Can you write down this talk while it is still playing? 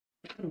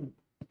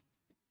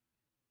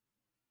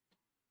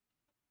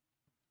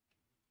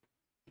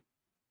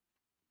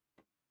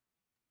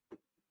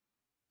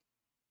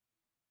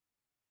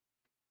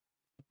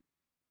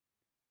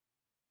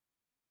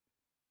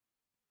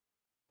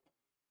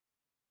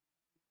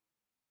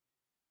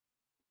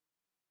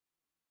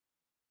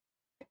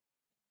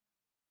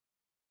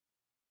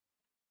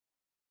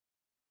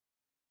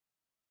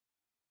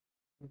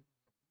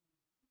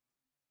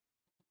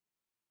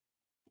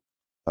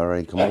All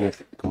right, good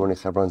morning,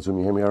 everyone. Zoom,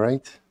 you hear me all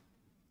right?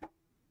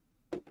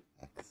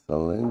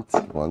 Excellent,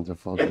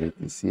 wonderful, great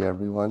to see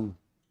everyone.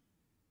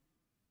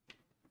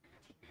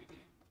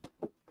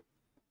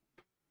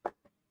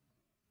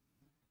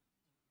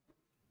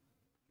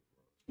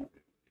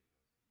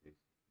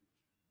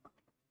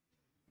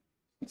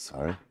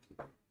 Sorry.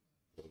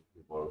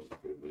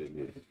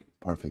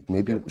 Perfect.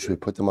 Maybe should we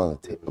put them on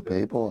the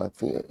table? I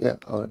think, yeah,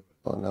 I'll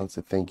announce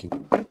it. Thank you.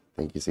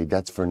 Thank you. Say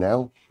that's for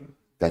now.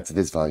 That's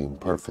this volume.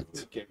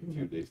 Perfect.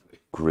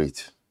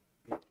 Great.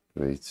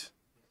 Great.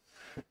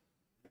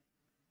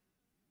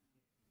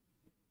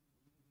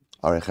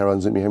 All right,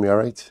 Charon, Zoom, you hear me all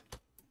right?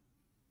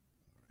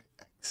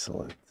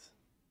 Excellent.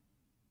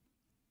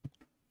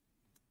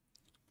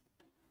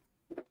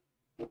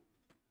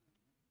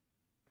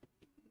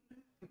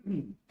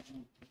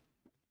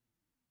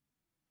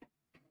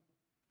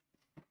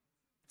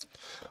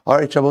 All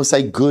right, Shabbos,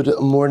 say good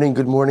morning,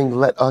 good morning.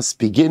 Let us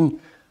begin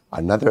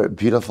another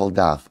beautiful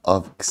daf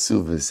of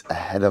Kesuvos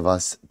ahead of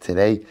us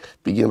today.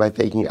 Begin by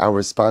thanking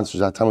our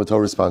sponsors, our Talmud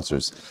Torah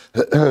sponsors.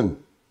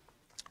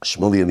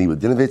 Shmuley and Lee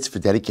Wadinovitz for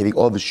dedicating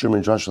all the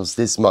Shurman Drushos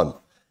this month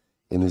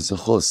in the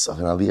Zechus of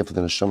an Aliyah for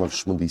the Neshama of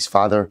Shmuley's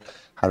father,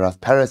 Harav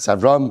Peretz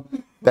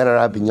Avram, Ben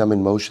Arab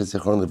Binyamin Moshe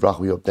Zichron Levrach.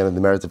 We hope that in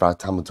the merit of our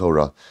Talmud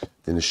Torah,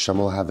 the Neshama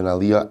will have an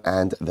Aliyah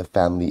and the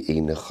family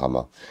a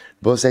Nechama.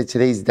 Both say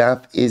today's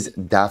daf is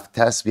daf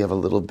test. We have a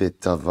little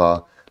bit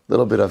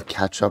of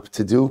catch up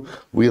to do.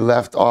 We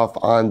left off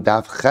on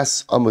daf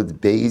Ches Amud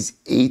Beis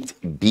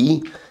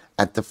 8b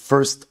at the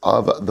first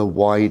of the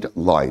wide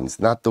lines,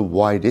 not the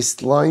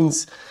widest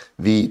lines,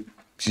 the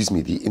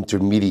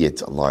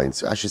intermediate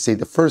lines. I should say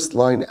the first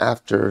line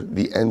after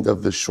the end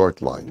of the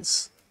short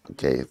lines.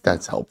 Okay, if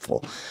that's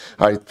helpful.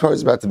 All right,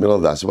 it's about the middle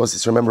of that. So let's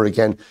just remember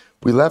again,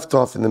 we left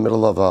off in the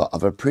middle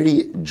of a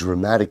pretty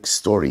dramatic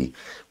story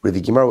where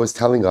the Gemara was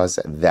telling us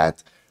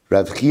that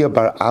Rav Chia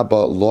bar Abba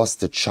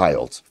lost a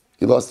child.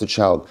 He lost a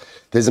child.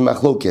 There's a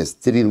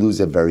machlokes. Did he lose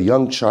a very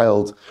young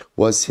child?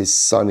 Was his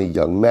son a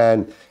young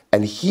man?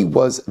 And he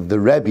was the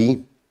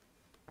Rebbe.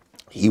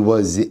 He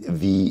was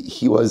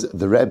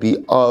the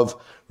Rebbe of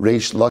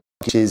Reish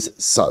Lakish's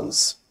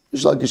sons.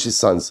 Reish Lakish's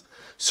sons.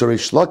 So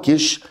Reish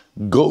Lakish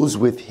goes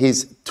with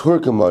his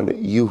Turkoman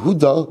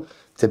Yehuda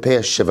to pay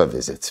a Shiva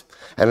visit.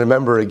 And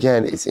remember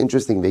again, it's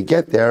interesting, they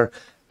get there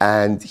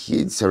and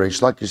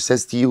Reish Lakish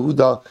says to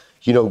Yehuda,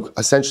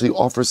 essentially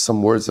offers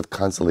some words of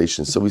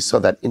consolation. So we saw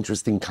that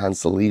interesting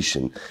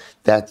consolation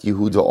that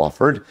Yehuda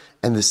offered,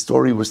 and the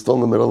story, we're still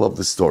in the middle of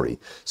the story.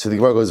 So the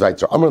Gemara goes right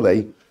to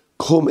Amarle,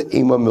 Kum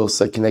Ema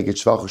Milsa Keneged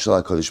Shvachu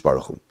Shel HaKadosh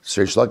Baruch Hu.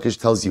 So Reish Lakish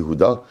tells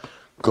Yehuda,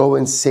 go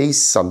and say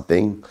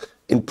something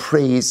in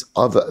praise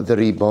of the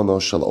Ribono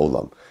Shel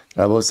Olam.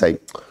 And I will say,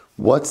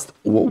 what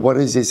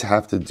does this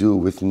have to do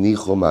with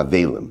Nichum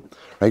Avelim?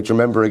 Right?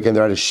 Remember again,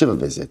 they're at a Shiva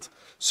visit.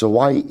 So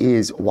why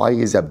is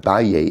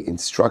Abaye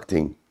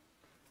instructing?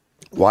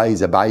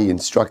 Reish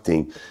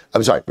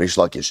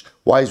Lakish.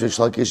 Why is Reish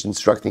Lakish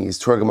instructing his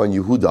Turgaman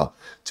Yehuda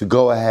to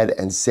go ahead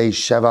and say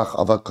Shevach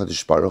of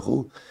HaKadosh Baruch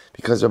Hu?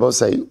 Because Rabbi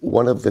say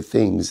one of the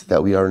things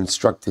that we are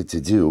instructed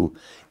to do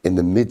in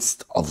the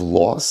midst of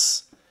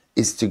loss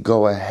is to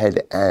go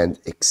ahead and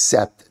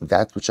accept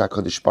that which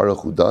HaKadosh Baruch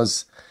Hu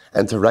does,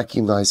 and to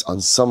recognize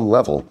on some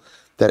level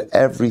that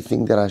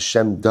everything that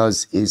Hashem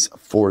does is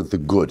for the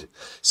good.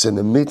 So in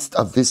the midst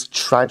of this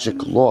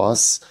tragic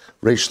loss,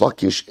 Reish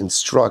Lakish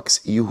instructs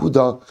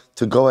Yehuda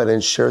to go ahead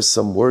and share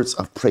some words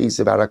of praise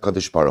about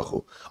HaKadosh Baruch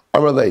Hu.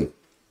 Amarle,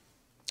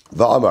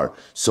 Va'amar.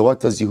 So what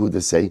does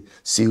Yehuda say?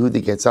 So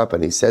Yehuda gets up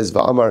and he says,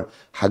 Va'amar,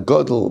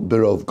 Hagodl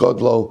Birov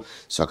Godlo.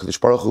 So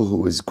HaKadosh Baruch Hu,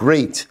 who is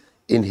great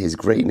in his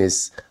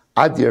greatness,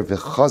 Adir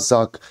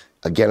V'chazak.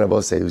 Again, I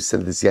will say, who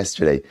said this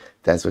yesterday,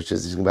 that's what's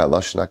interesting about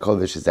Lashon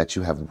HaKodesh, is that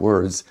you have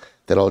words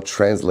that all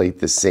translate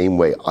the same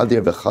way.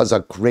 Adir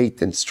V'chazak,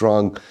 great and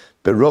strong.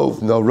 Birov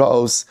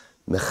Noros,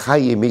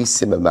 Mechaye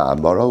Mesim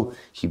Ma'amaro.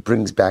 He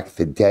brings back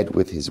the dead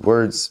with his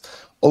words.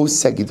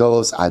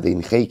 Osegidolos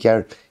Adein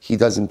Cheker. He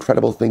does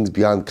incredible things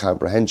beyond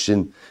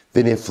comprehension.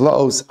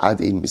 V'neflaos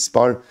Adein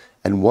Mispar.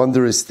 And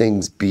wondrous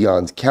things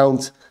beyond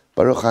count.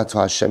 Baruch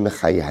Atah Hashem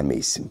Mechaye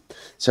HaMesim.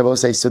 So I will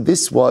say,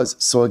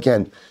 so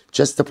again,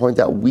 just to point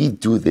out, we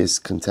do this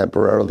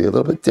contemporarily, a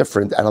little bit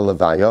different at a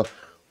Levaya.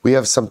 We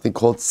have something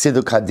called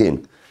Tziduk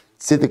Hadin.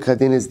 Tziduk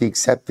Hadin is the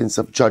acceptance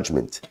of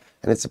judgment.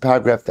 And it's a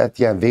paragraph that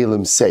the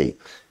Avelim say.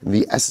 And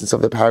the essence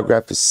of the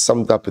paragraph is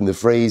summed up in the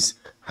phrase,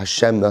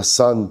 Hashem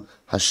Nasan,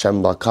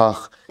 Hashem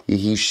Lakach,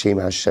 Yehi Shem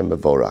Hashem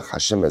Mevorach.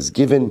 Hashem has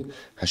given,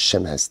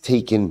 Hashem has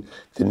taken.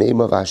 The name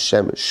of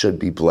Hashem should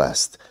be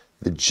blessed.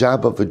 The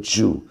job of a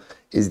Jew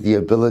is the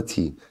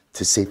ability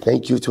to say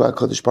thank you to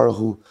HaKadosh Baruch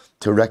Hu,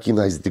 to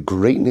recognize the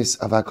greatness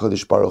of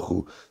HaKadosh Baruch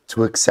Hu,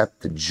 to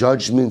accept the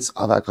judgments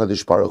of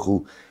HaKadosh Baruch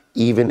Hu,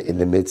 even in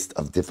the midst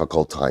of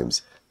difficult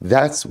times.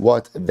 That's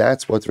what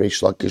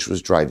Reish Lakish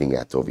was driving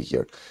at over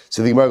here.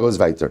 So the Gemara goes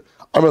weiter.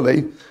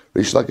 Amarle,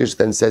 Reish Lakish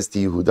then says to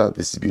Yehuda,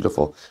 this is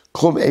beautiful,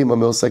 Kum eima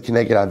milsa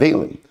keneged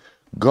avelim.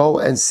 Go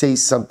and say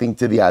something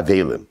to the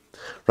avelim.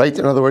 Right?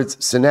 In other words,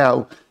 so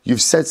now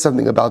you've said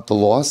something about the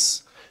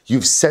loss,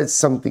 you've said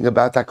something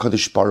about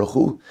HaKadosh Baruch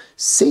Hu,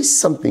 say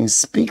something,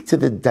 speak to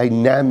the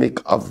dynamic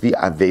of the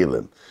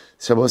avelim.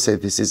 So I will say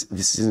this is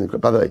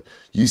by the way,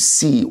 you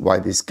see why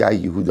this guy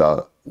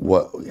Yehuda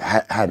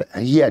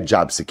had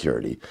job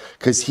security,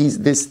 because he's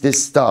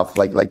this stuff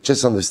like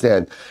just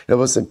understand.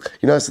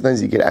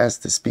 Sometimes you get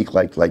asked to speak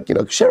like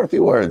share a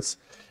few words,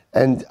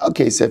 and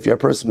okay, so if you're a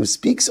person who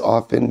speaks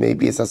often,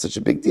 maybe it's not such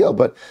a big deal.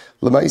 But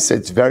Lamaisa,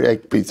 it's very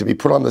to be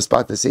put on the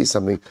spot to say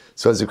something.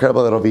 So it's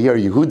incredible that over here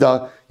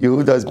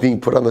Yehuda is being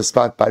put on the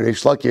spot by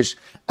Reish Lakish,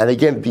 and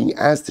again being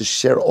asked to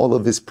share all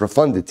of this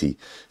profundity.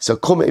 So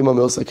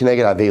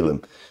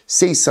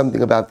say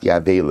something about the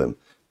avelim.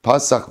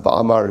 Pasach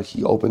va'amar,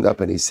 he opened up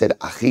and he said,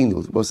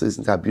 Achenu,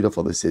 listen to how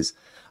beautiful this is.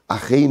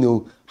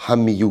 Achenu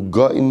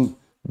hamiyugain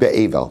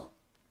be'evel.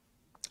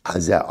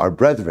 Our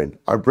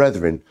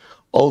brethren,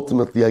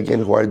 ultimately again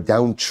who are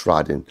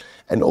downtrodden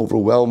and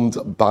overwhelmed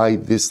by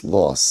this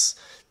loss.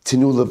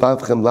 Tinu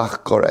levavchem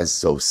lachkor as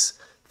zos.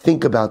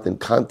 Think about and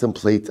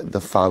contemplate the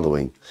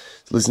following.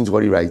 Listen to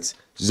what he writes.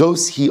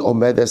 Zos hi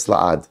omedes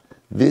la'ad.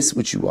 This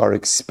which you are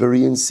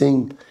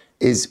experiencing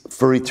is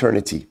for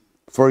eternity.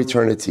 For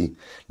eternity.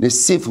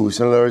 Nesivhu,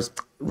 so in other words,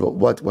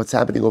 what's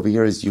happening over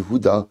here is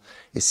Yehuda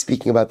is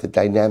speaking about the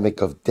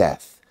dynamic of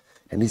death.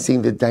 And he's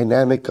saying the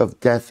dynamic of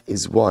death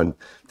is one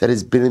that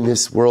has been in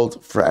this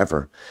world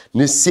forever.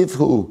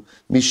 Nesivhu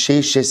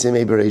misheshes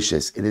emei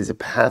bereishes. It is a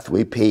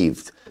pathway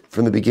paved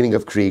from the beginning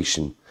of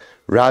creation.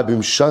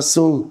 Rabim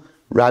shasu,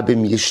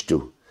 rabim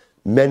yishtu.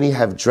 Many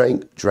have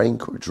drunk.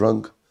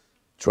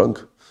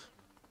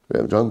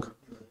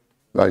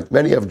 Right.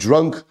 Many have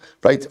drunk,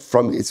 right,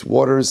 from its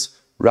waters.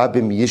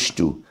 Rabim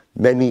yishtu,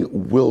 many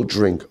will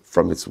drink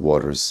from its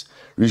waters.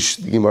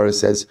 The Gemara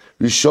says,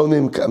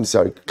 Rabim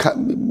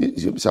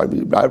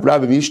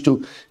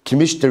yishtu,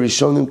 kimishta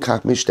rishonim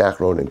kach mishta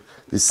achronim.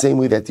 The same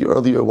way that the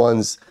earlier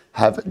ones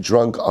have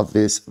drunk of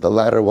this, the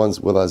latter ones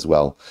will as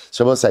well.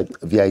 So I will say,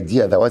 the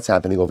idea that what's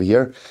happening over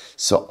here,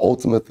 so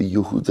ultimately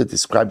Yehuda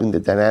describing the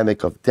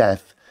dynamic of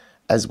death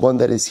as one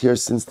that is here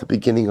since the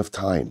beginning of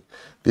time.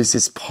 This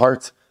is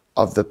part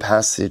of the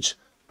passage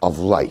of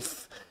life.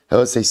 I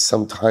would say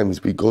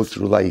sometimes we go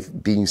through life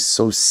being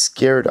so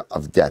scared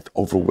of death,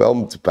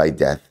 overwhelmed by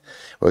death.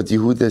 What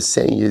Yehuda is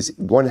saying is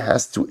one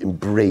has to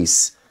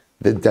embrace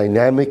the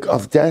dynamic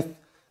of death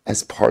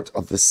as part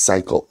of the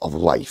cycle of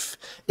life.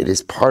 It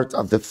is part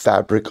of the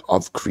fabric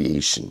of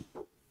creation.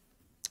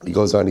 He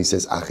goes on, he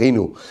says,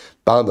 Achenu,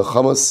 Ba'al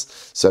Nechamas,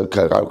 so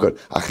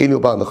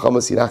Achenu Ba'al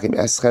Nechamas, Yinachim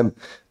Eschem,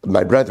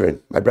 my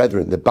brethren, the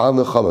Ba'al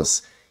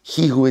Nechamas,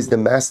 he who is the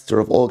master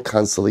of all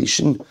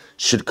consolation,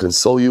 should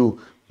console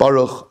you.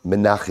 Baruch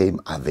Menachem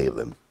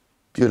Avelim.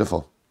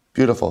 Beautiful.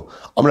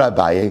 Amar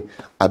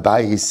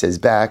Abaye says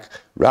back,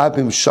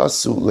 Rabim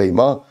Shasu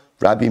Lema,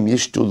 Rabim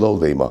Yishtu Lo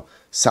Lema.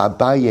 So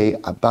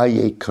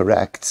Abaye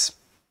corrects.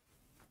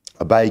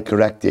 Abaye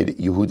corrected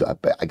Yehuda.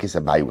 I guess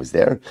Abaye was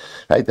there,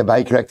 right?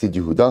 Abaye corrected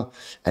Yehuda,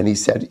 and he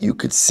said, you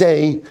could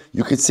say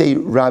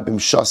Rabim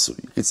Shasu.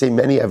 You could say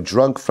many have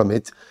drunk from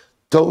it.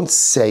 Don't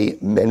say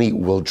many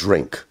will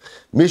drink.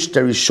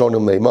 Mishta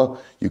Rishonim Lema.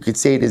 You could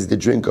say it is the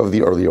drink of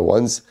the earlier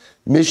ones.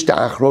 Mishta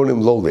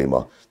Achronim Lo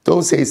Lema.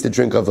 Don't say it's the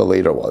drink of the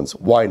later ones.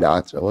 Why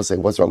not? I will say,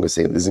 what's wrong with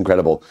saying this is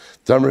incredible?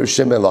 Damar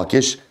Shem and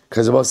Lakish,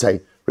 because I will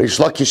say, Reish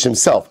Lakish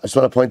himself. I just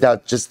want to point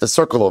out just the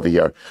circle over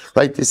here,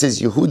 right? This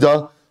is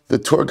Yehuda, the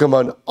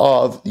Turgaman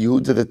of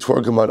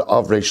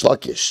Reish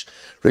Lakish.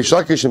 Reish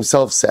Lakish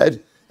himself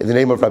said, in the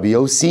name of Rabbi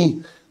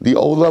Yossi, the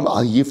Olam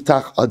al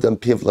Yiftach Adam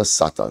Pivla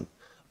Satan.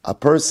 A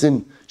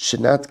person should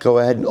not go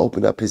ahead and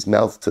open up his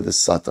mouth to the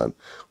Satan,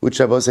 which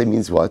I will say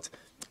means what?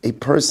 A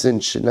person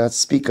should not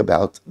speak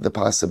about the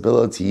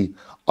possibility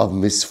of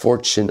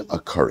misfortune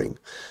occurring.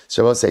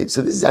 So I will say,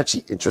 so this is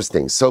actually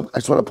interesting. So I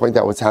just want to point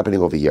out what's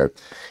happening over here.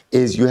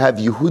 Is you have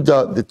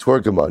Yehuda the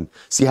Turgaman.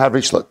 So you have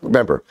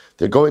remember,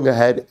 they're going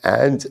ahead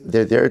and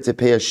they're there to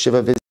pay a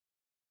Shiva visit.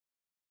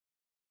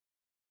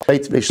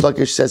 Right? Reish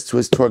Lakish says to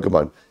his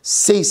Turgaman,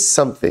 say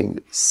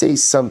something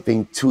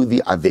to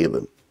the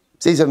Avelim.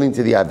 Say something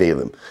to the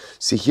Avelim.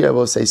 So here I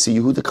will say, so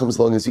Yehuda comes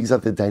along and speaks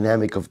about the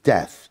dynamic of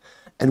death.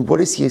 And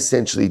what is he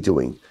essentially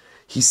doing?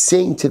 He's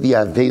saying to the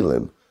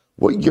Avelim,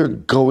 what you're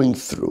going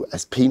through,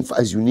 as painful,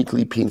 as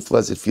uniquely painful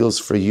as it feels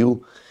for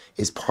you,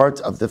 is part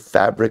of the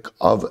fabric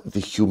of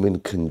the human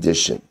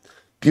condition.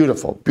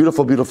 Beautiful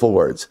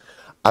words.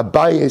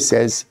 Abaye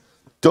says,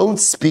 don't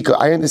speak,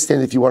 I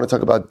understand if you want to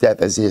talk about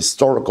death as a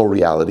historical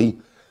reality,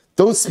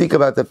 don't speak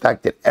about the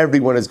fact that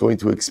everyone is going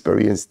to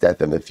experience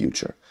death in the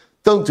future.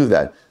 Don't do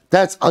that.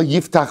 That's al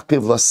yiftach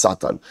piv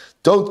satan.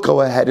 Don't go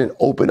ahead and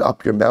open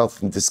up your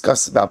mouth and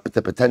discuss about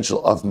the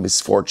potential of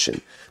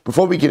misfortune.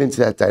 Before we get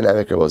into that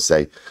dynamic, I will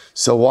say,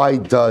 so why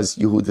does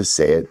Yehuda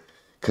say it?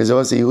 Because I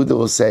will say, Yehuda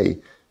will say,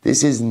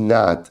 this is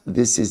not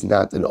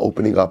an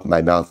opening up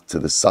my mouth to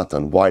the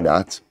Satan. Why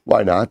not?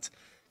 Why not?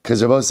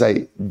 Because I will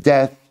say,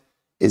 death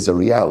is a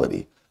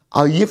reality.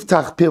 Al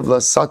yiftach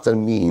piv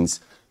satan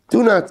means,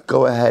 do not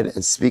go ahead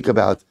and speak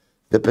about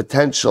the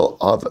potential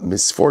of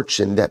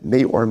misfortune that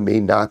may or may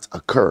not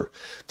occur.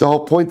 The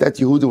whole point that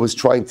Yehuda was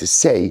trying to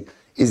say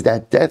is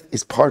that death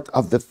is part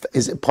of the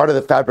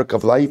fabric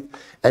of life,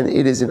 and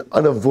it is an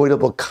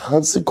unavoidable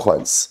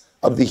consequence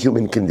of the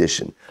human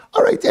condition.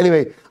 All right,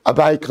 anyway,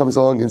 Abai comes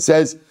along and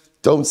says,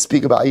 don't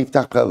speak about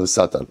Yiftach Pel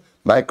Satan.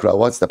 Mikra,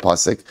 what's the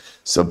pasuk?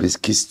 So,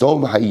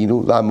 Kistom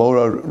Hayinu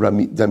Lamora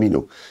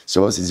Daminu.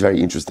 So, this is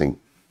very interesting.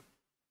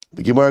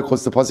 The Gemara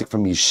quotes the pasuk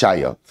from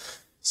Yeshaya.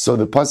 So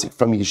the pasuk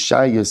from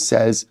Yeshaya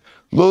says,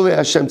 Lole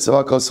Hashem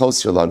tzavakos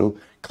hosir lanu.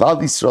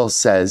 Klal Yisrael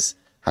says,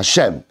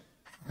 Hashem,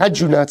 had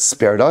you not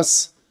spared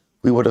us,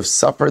 we would have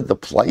suffered the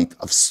plight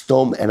of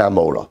Sodom and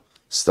Amorah.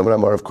 Sodom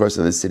and Amorah, of course,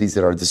 are the cities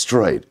that are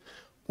destroyed.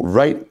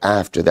 Right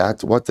after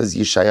that, what does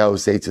Yeshayahu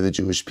say to the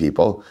Jewish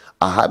people?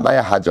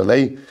 Maya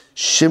hadrale,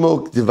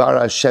 Shimok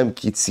divar Hashem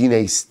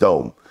kitzine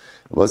Sodom.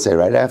 We'll say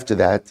right after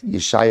that,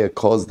 Yeshaya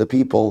calls the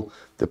people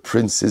the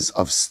princes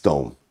of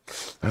Sodom.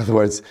 In other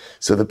words,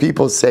 so the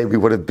people say we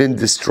would have been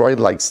destroyed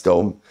like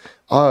Sodom.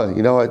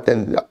 You know what?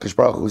 Then Akash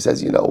Baruch Hu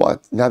says, you know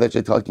what? Now that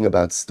you're talking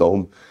about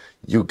Sodom,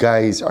 you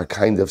guys are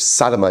kind of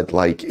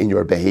Sodomite-like in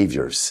your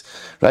behaviors,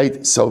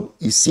 right? So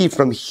you see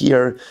from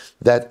here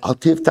that Al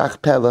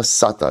Tiftach Pela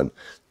Satan.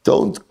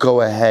 Don't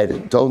go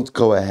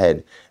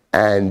ahead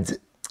and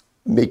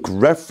make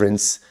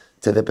reference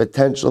to the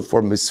potential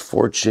for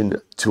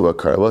misfortune to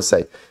occur. I will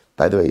say,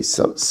 by the way,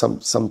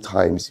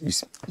 sometimes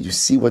you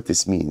see what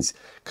this means,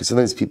 because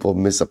sometimes people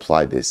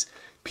misapply this.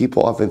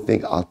 People often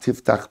think Al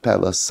Tiftach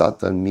Pela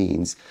Satan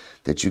means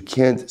that you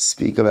can't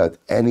speak about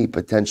any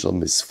potential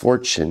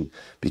misfortune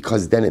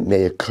because then it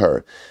may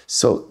occur.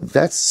 So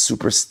that's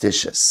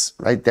superstitious,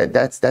 right?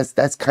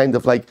 That's kind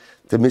of like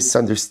the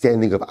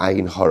misunderstanding of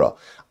Ayin Hara.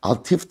 Al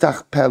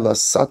Tiftach Pela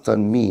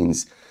Satan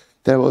means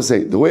that I will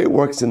say the way it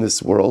works in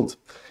this world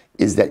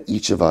is that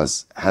each of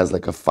us has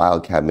like a file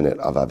cabinet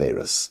of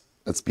Averas.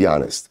 Let's be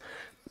honest.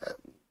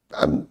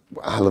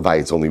 Halavai,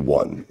 it's only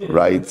one,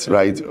 right?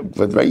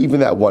 But right,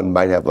 even that one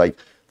might have like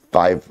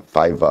five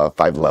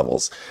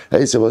levels.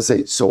 Right? So we'll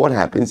say, so what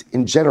happens?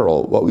 In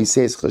general, what we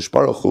say is Chalash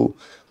Baruch Hu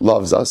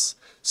loves us,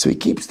 so he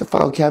keeps the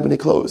file cabinet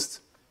closed.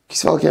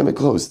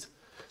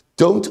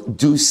 Don't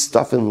do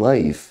stuff in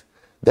life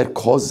that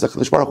causes a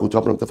Chalash Baruch Hu to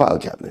open up the file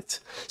cabinet.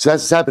 So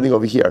that's what's happening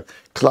over here.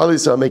 Klal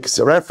Yisrael makes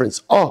a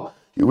reference.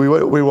 We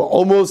were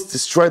almost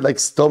destroyed like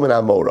Sodom and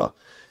Amorah.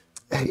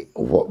 Hey,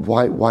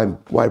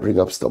 why bring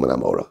up Sodom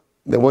and Amorah?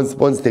 Then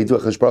once they do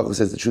it, Chalash Baruch Hu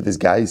says the truth is,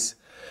 guys,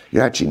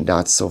 you're actually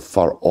not so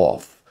far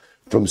off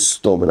from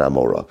Sodom and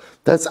Amorah.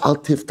 That's Al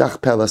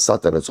Tiftach Pela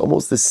Satan. It's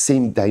almost the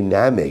same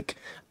dynamic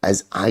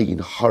as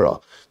Ayin Hara.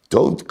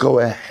 Don't go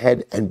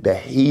ahead and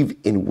behave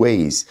in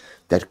ways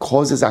that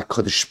causes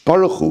HaKadosh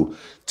Baruch Hu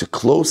to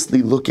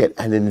closely look at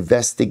and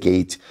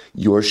investigate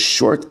your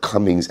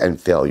shortcomings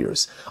and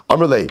failures.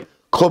 Amrlei,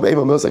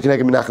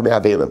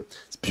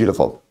 it's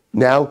beautiful.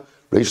 Now,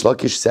 Reish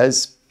Lakish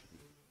says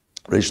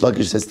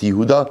to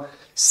Yehuda,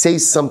 say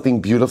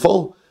something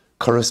beautiful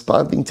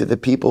corresponding to the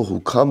people who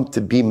come to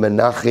be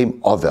Menachem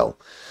Avel.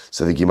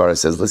 So the Gemara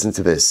says, listen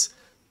to this.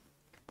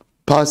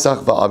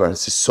 Pasach va'amar,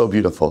 this is so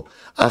beautiful.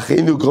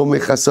 Achenu gom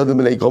lechasadim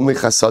v'nei gom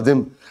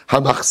lechasadim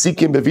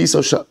hamachzikim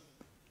beviso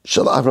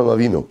shel Avram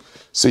Avinu.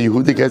 So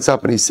Yehuda gets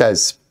up and he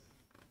says,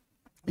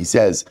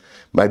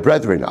 my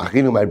brethren,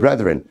 achenu, my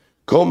brethren,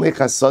 gom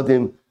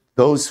lechasadim,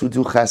 those who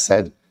do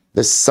chesed,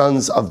 the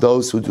sons of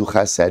those who do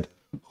chesed,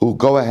 who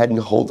go ahead and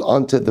hold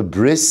on to the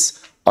bris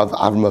of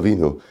Avram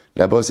Avinu.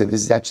 Now, both say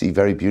this is actually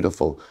very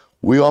beautiful.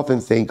 We often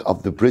think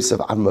of the bris of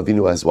Avram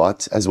Avinu as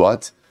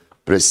what?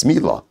 Bris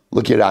Milah.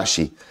 Look at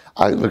Rashi.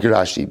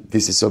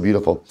 This is so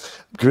beautiful.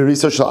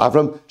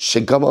 Avram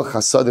shegamal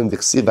chasadim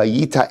d'chsiv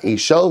vayita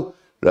eshel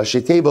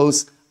rashi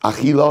tevos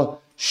achila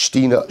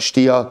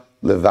shtia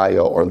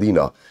levaya or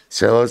lina.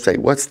 So let's say,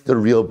 what's the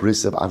real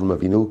bris of Avram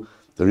Avinu?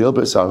 The real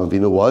bris of Avram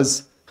Avinu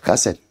was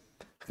chesed.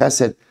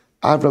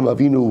 Avram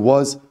Avinu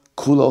was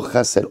kulo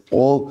chesed,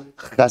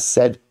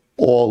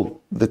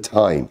 all the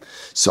time.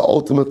 So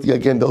ultimately,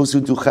 again, those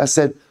who do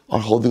chesed are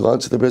holding on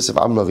to the bris of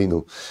Avram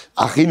Avinu.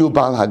 Achinu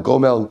bal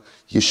hagomel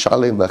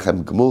yishalem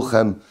lechem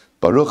gmulchem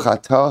baruch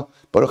atah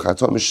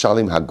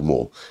mishalem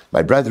hagmul.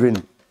 My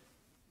brethren,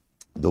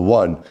 the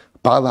one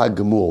bal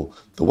hagmul,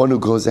 the one who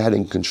goes ahead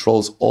and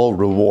controls all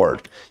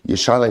reward,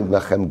 yishalem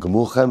lechem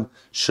gmulchem,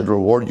 should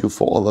reward you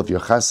for all of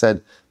your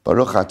chesed.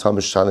 Baruch atah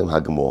mishalem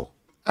hagmul.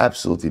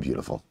 Absolutely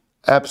beautiful.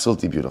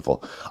 Absolutely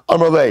beautiful.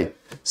 Amarlei.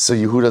 So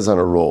Yehuda's on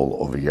a roll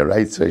over here,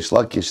 right? So Reish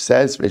Lakish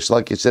says,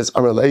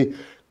 Amarlei,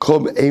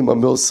 Kom Eima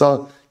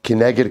Milsa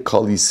Kineged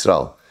Kol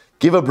Yisrael.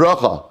 Give a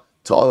bracha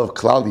to all of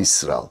Klal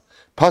Yisrael.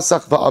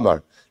 Pasach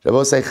va'amar.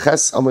 Rabbi say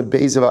Ches Amud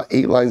Beis, about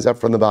 8 lines up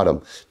from the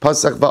bottom.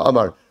 Pasach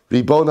va'amar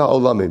Ribona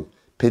Olamim.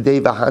 Pedei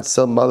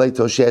v'hatzel malei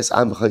toshes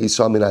amcha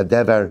Yisrael min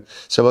hadever.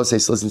 Rabbi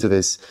says, listen to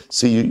this.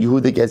 So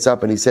Yehuda gets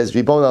up and he says,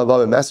 Ribona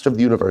Olamim, Master of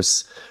the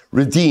universe,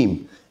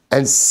 redeem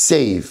and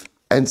save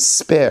and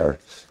spare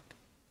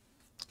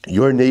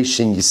your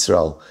nation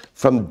Yisrael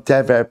from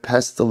dever,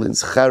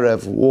 pestilence,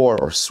 cherev, war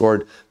or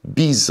sword,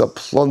 biza,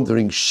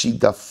 plundering,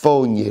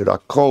 shidafon,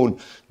 yerakon,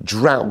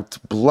 drought,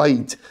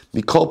 blight,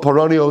 mikol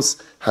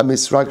paronios,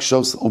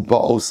 hamisrakshos,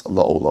 ubaos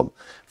laolam.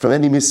 From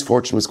any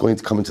misfortune was going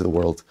to come into the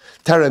world.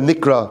 Tara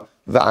mikra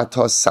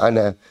va'atos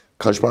sana,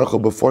 Kadosh Baruch Hu,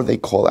 before they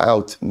call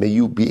out, may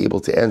you be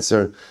able to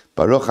answer,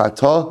 Baruch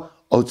atah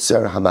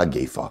otzer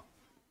hamagefa.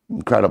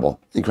 Incredible,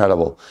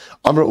 incredible.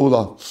 Amr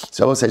Ula.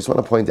 So I will say, I just want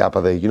to point out,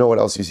 by the way, you know what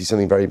else you see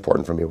something very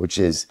important from here, which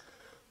is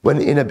when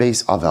in a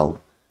base avel,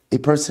 a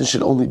person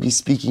should only be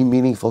speaking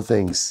meaningful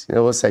things. You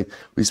know, we'll say,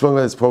 we spoke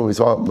about this problem, we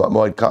saw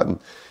Moed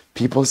Cotton.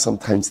 People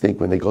sometimes think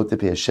when they go to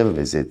pay a Shiva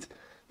visit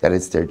that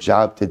it's their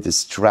job to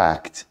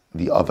distract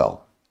the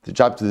avel, the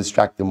job to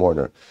distract the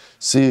mourner.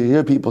 So you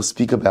hear people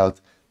speak about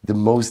the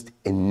most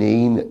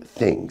inane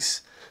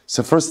things.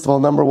 So first of all,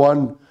 number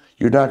one,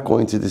 you're not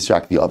going to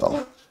distract the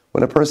avel.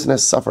 When a person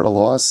has suffered a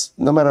loss,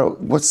 no matter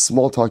what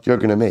small talk you're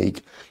going to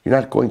make, you're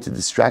not going to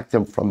distract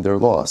them from their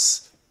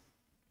loss.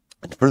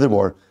 And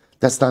furthermore,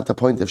 that's not the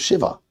point of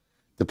Shiva.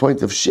 The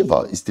point of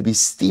Shiva is to be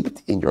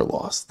steeped in your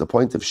loss. The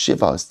point of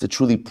Shiva is to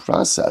truly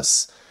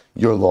process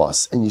your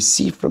loss. And you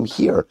see from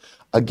here,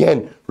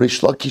 again, Rish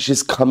Lakish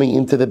is coming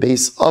into the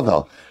base of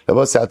El.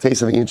 I'll tell you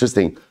something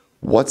interesting.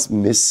 What's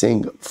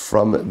missing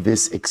from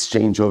this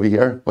exchange over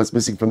here? What's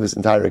missing from this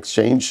entire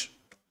exchange?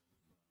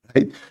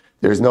 Right?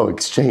 There's no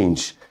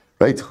exchange.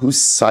 Right? Who's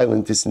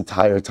silent this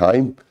entire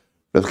time?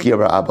 Reb Chia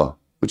bar Abba,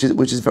 which is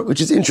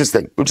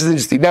interesting. Which is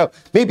interesting. Now,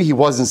 maybe he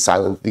wasn't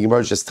silent. The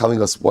Gemara is just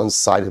telling us one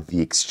side of the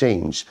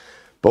exchange.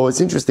 But what's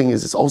interesting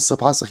is it's also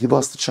possible he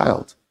lost a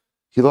child.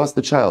 He lost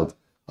a child.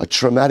 A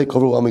traumatic,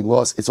 overwhelming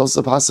loss. It's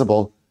also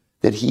possible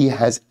that he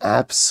has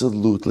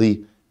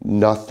absolutely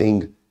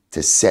nothing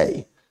to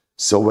say.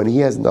 So when he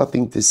has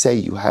nothing to say,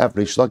 you have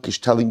Rish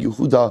Lakish telling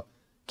Yehuda,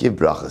 give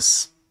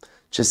brachas.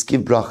 Just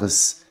give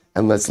brachas.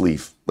 And let's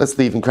leave. Let's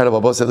leave.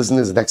 Incredible. Both said, listen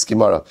to this next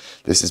Gemara.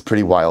 This is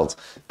pretty wild.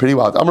 Pretty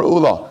wild. Amr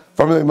Ula,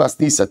 from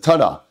Masnisa,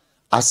 Tana,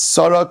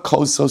 Asara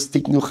kosos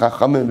tiknu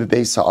chachamim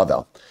bebeis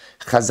ha'avel.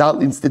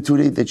 Chazal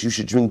instituted that you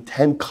should drink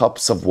 10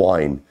 cups of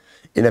wine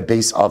in a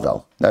base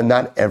avel. Now,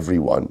 not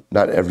everyone.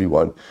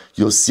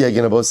 You'll see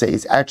again, Abba say,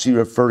 it's actually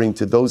referring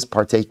to those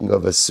partaking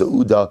of a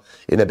seuda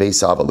in a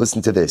base avel.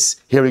 Listen to this.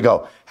 Here we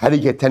go. How do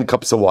you get 10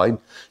 cups of wine?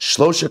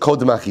 Shlosha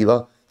kodem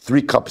achila.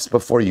 3 cups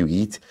before you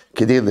eat,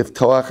 kedei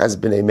liftoach has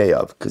been a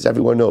meyav, because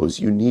everyone knows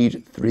you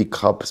need 3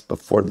 cups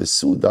before the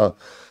suda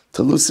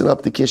to loosen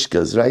up the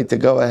kishkas, right? To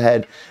go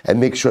ahead and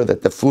make sure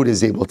that the food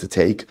is able to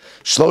take.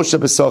 Shlosha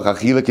besoch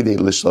achila kedei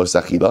lishlos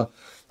achila.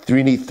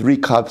 You need 3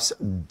 cups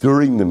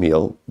during the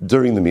meal,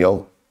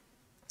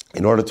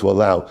 in order to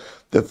allow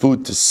the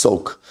food to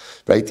soak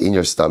right in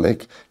your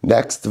stomach.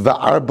 Next,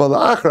 va'arba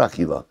la'achar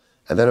achila,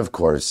 and then of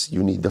course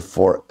you need the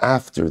 4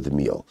 after the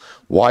meal.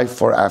 Why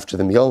 4 after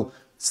the meal?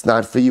 It's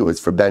not for you, it's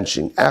for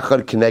benching.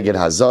 Echad kineged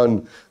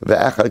hazon,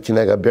 ve'echad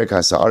kineged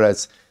birkas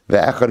haaretz,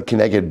 ve'echad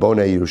kineged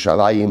bonei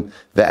Yerushalayim,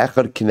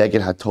 ve'echad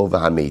kineged hatov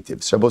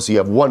ha'meitiv. So you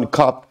have 1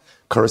 cup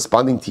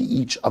corresponding to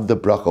each of the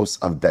brachos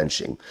of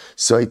benching.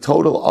 So a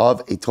total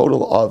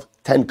of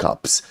 10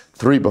 cups,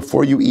 3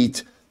 before you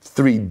eat,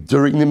 3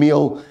 during the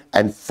meal,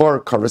 and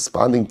 4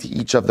 corresponding to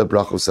each of the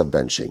brachos of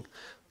benching.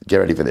 Get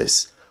ready for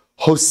this.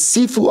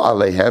 Hosifu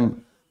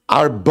alehem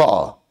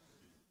arba.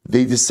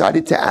 They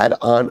decided to add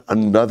on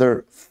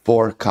another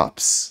 4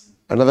 cups.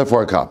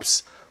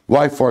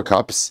 Why 4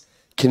 cups?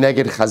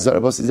 Kineged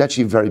chazon. It's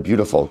actually very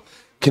beautiful.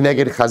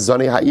 Kineged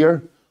chazone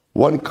ha'ir.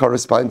 1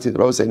 corresponding to the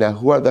rose. Now,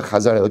 who are the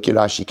chazone? Look at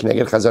Rashi.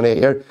 Kineged chazone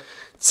ha'ir.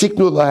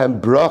 Tziknu lahem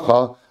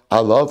bracha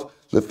alav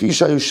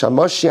lefisha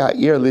yushamashi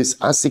ha'ir lis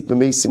asik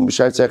b'meisim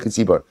b'shar tzarech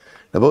tzibor.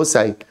 Now, both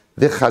say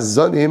the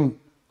chazonim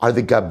are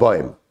the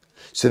gaboim.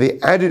 So they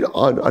added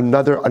on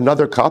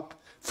another cup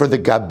for the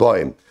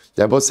gaboim.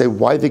 They both say,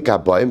 why the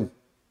Gaboim?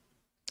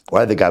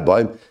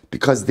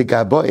 Because the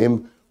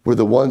Gaboim were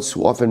the ones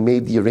who often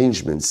made the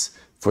arrangements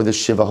for the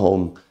Shiva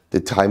home, the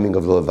timing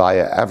of the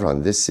Levaya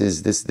Avron. This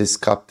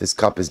cup is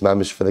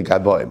mamish for the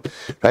Gaboim.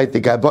 Right?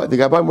 The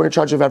Gaboim were in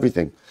charge of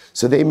everything.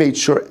 So they made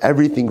sure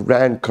everything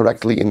ran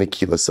correctly in the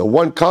Kila. So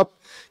 1 cup,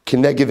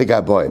 Kineged the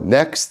Gaboim.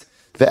 Next,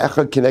 the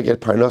Echad Kineged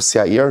Parnos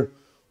Yair,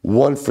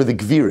 1 for the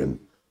Gvirim,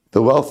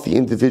 the wealthy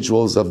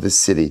individuals of the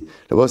city.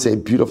 They both say,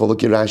 beautiful,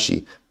 look at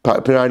Rashi.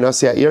 Both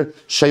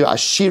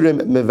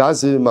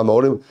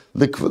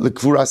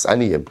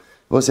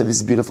say, this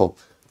is beautiful.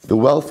 The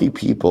wealthy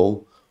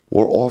people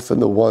were often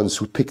the ones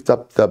who picked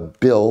up the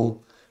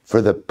bill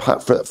for the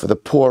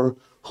poor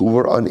who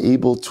were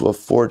unable to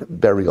afford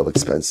burial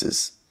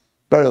expenses.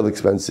 burial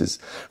expenses.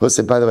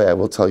 Listen, by the way, I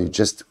will tell you,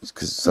 just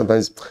because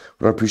sometimes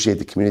we don't appreciate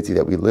the community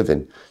that we live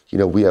in.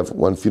 We have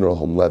one funeral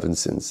home,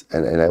 Levinson's,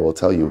 and I will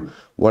tell you,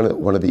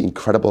 one of the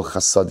incredible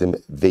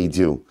chasadim they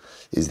do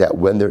is that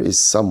when there is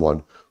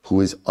someone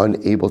who is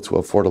unable to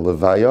afford a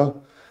levaya,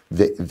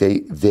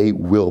 they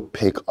will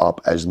pick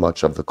up as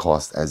much of the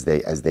cost as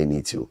they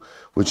need to.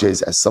 Which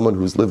is, as someone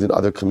who's lived in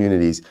other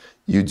communities,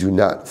 you do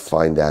not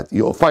find that.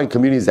 You'll find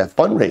communities that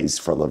fundraise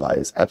for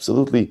levayas,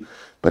 absolutely,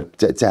 but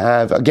to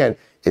have, again,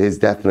 it is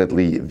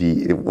definitely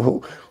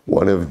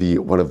one of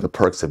the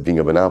perks of being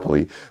a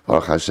monopoly,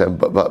 Baruch Hashem.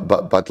 But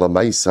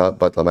lamaisa,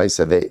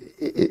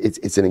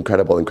 it's an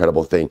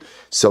incredible thing.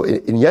 So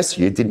in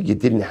yesterday, you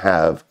didn't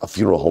have a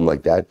funeral home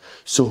like that.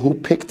 So who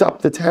picked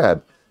up the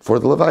tab for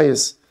the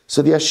levayas?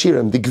 So the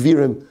Ashirim, the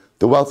Gvirim,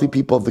 the wealthy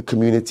people of the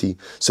community.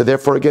 So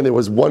therefore, again, there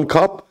was one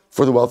cup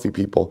for the wealthy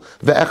people.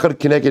 Ve'echad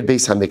keneged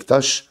Beis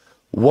Hamikdash.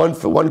 One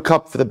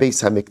cup for the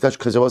Beis Hamikdash,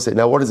 because I will say,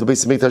 now what does the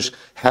Beis Hamikdash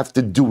have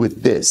to do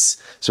with this?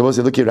 So I will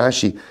say, look at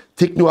Rashi.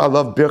 Tiknu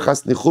alav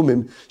birchas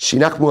nichumim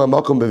shinachmu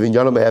hamakom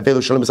bevinyanom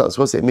me'avelu shalom esal. So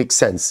I will say, it makes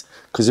sense.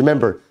 Because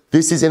remember,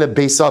 this is in a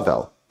Beis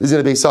Avel.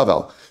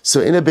 So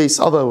in a Beis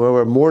Avel, where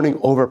we're mourning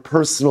over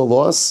personal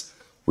loss,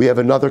 we have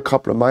another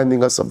cup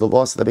reminding us of the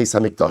loss of the Beis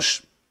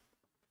Hamikdash.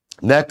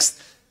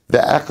 Next, the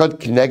Echad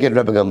Kneged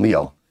Rebbe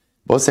Gamliel.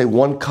 We'll say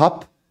one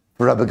cup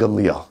for Rebbe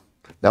Gamliel.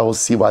 Now we'll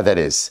see why that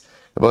is.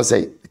 We'll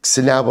say, in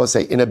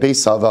a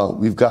Beis Avel,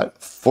 we've got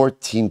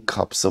 14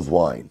 cups of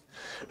wine.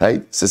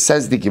 Right? So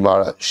says the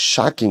Gemara,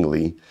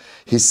 shockingly,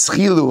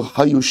 Hischilu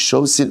hayu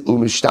shosin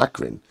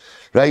umishtakrin.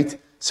 Right?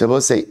 So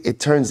we'll say, it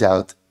turns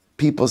out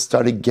people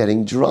started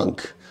getting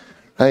drunk.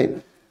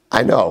 Right?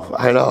 I know.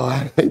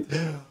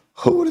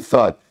 Who would have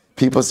thought?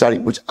 People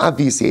starting, which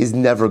obviously is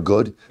never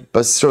good,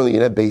 but certainly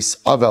in a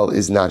Beis Avel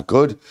is not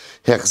good.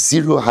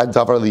 Hechziru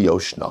hadavar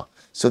liyoshna.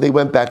 So they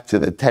went back to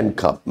the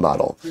 10-cup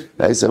model.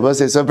 Right? So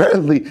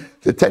apparently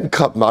the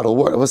 10-cup model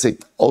worked. I will say,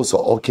 also,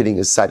 all kidding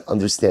aside,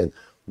 understand,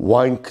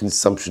 wine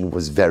consumption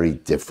was very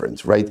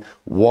different, right?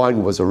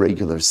 Wine was a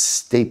regular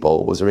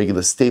staple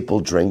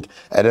drink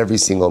at every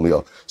single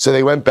meal. So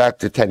they went back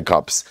to 10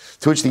 cups,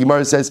 to which the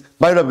Gemara says,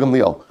 my Rabbi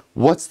Gamliel,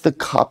 what's the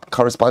cup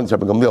corresponding to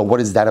Rabbi Gamliel? What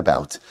is that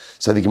about?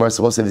 So the Gemara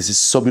will say, this is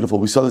so beautiful.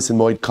 We saw this in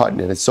Moed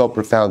Katan, and it's so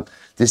profound.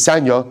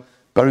 Desanya,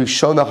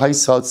 barishona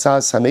haisal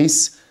tzas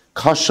hames,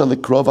 kasha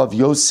likrovav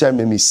yoser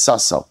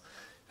mimisaso.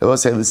 I will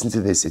say, listen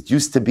to this. It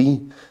used to be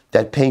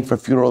that paying for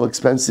funeral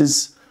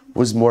expenses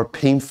was more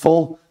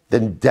painful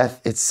than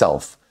death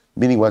itself.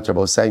 Meaning what Rabbi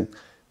was saying,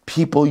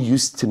 people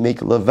used to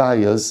make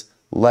levayas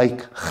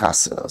like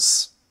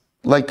chasanas.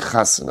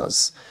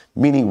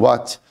 Meaning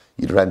what?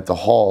 You'd rent the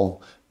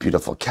hall,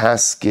 beautiful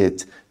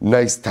casket,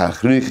 nice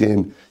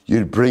tachrichim.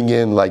 You'd bring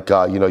in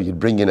you'd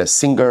bring in a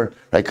singer,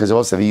 right? Because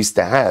also they used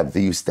to have.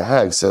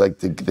 So like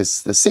the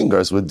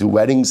singers would do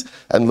weddings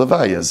and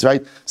levayas,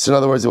 right? So in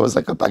other words, it was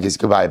like I guess you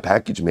could buy a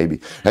package maybe.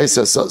 Right?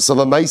 So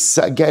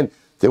Lamaisa, again,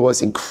 there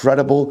was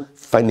incredible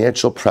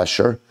financial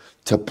pressure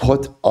to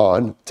put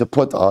on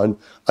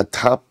a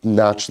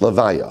top-notch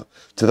levaya,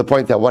 to the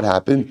point that what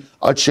happened?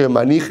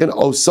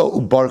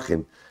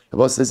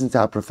 Listen to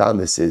how profound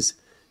this is.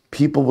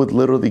 People would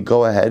literally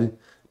go ahead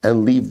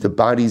and leave the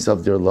bodies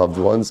of their loved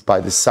ones by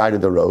the side of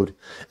the road,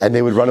 and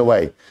they would run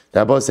away.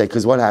 Now, I both say,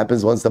 because what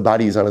happens once the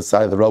body is on the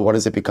side of the road? What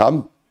does it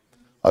become?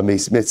 A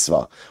meis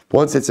mitzvah.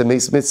 Once it's a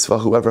meis mitzvah,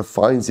 whoever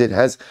finds it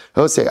has.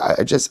 I would say,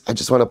 I just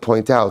want to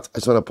point out.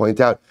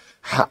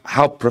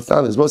 How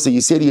profound this is. Most say, you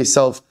say to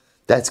yourself,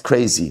 that's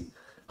crazy.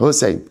 I would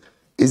say,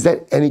 is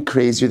that any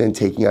crazier than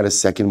taking out a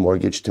second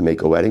mortgage to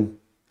make a wedding?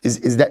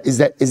 Is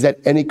that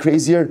any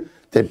crazier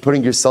than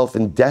putting yourself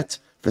in debt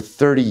for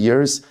 30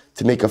 years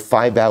to make a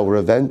 5-hour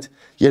event?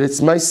 Yet it's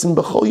ma'asim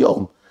b'chol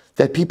yom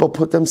that people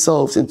put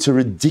themselves into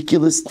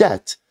ridiculous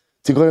debt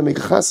to go to make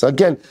a chasa.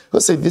 Again,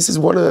 let's say this is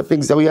one of the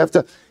things that we have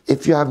to,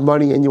 if you have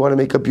money and you want to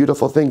make a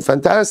beautiful thing,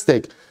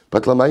 fantastic.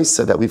 But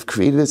lamaisa, that we've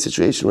created a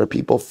situation where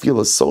people feel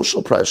a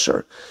social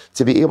pressure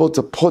to be able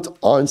to put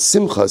on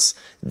simchas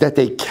that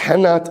they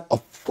cannot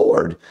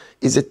afford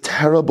is a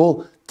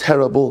terrible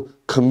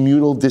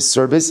communal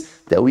disservice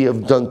that we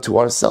have done to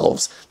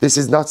ourselves. This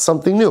is not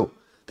something new.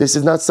 This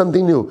has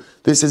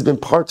been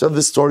part of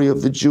the story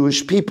of the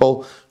Jewish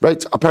people,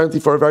 right? Apparently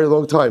for a very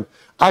long time.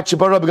 Rabbi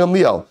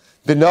Gamliel,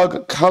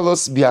 Benag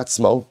Kalos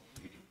Biatzmo.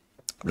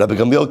 Rabbi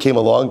Gamliel came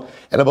along,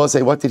 and I will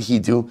say, what did he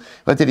do?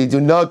 Nag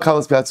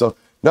Kalos Biatzmo.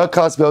 Nag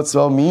Kalos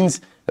Biatzmo means,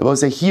 I will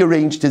say, he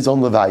arranged his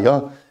own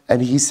levaya,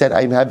 and he said,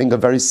 I'm having a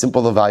very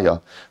simple levaya.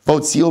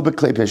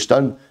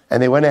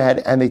 And they went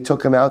ahead and they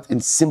took him out in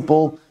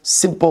simple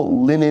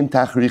linen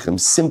tachrichim,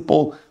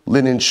 simple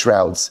linen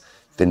shrouds.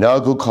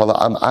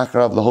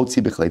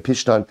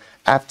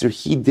 After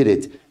he did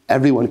it,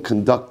 everyone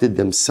conducted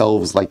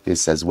themselves like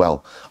this as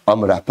well.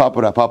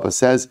 Papa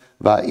says,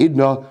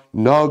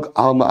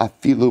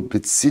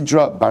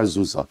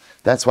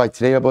 that's why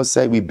today Rabbi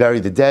say we bury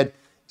the dead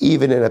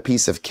even in a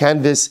piece of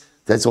canvas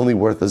that's only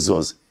worth a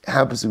zuz. It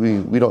happens to be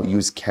we don't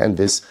use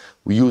canvas,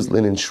 we use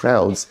linen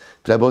shrouds.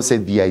 But Rabbi say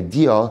the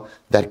idea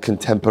that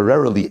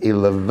contemporarily a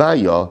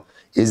levaya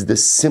is the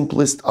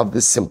simplest of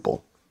the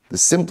simple. The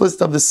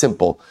simplest of the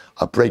simple.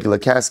 A regular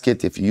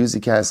casket, if you use a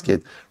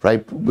casket,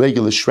 right?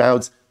 Regular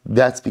shrouds,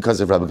 that's because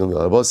of Rabbi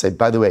Gamliel. I will say,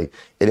 by the way,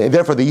 and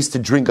therefore they used to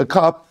drink a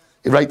cup,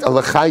 right? A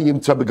l'chaim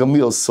to Rabbi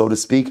Gamliel, so to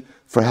speak,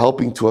 for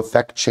helping to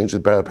affect change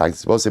with better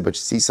practice. I will say, but you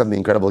see something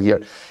incredible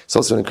here. It's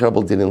also an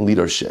incredible din in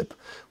leadership,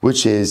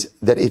 which is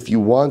that if you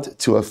want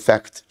to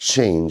affect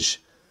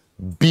change,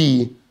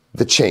 be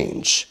the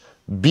change.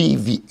 Be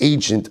the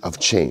agent of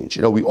change.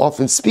 You know, we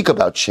often speak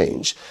about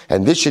change,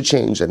 and this should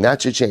change, and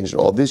that should change, and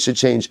all this should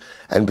change.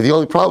 But the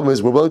only problem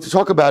is we're willing to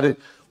talk about it.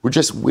 We're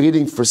just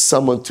waiting for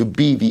someone to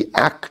be the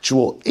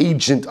actual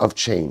agent of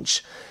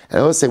change. And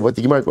I want to say what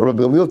the Gemara, what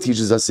Rabbi Gamliel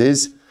teaches us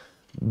is,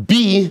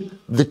 be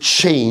the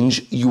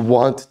change you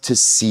want to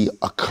see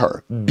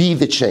occur. Be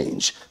the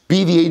change.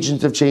 Be the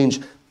agent of change.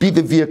 Be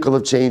the vehicle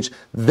of change.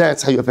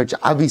 That's how you affect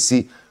change.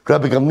 Obviously,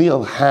 Rabbi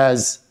Gamliel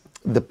has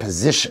the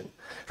position.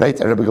 Right?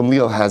 And Rabbi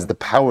Gamliel has the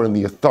power and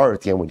the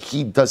authority, and when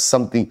he does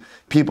something,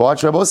 people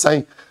watch. Rabbi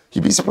say,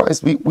 you'd be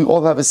surprised. We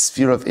all have a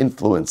sphere of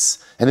influence,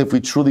 and if we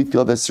truly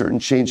feel that certain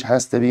change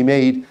has to be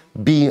made,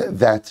 be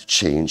that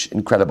change.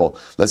 Incredible.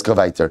 Let's go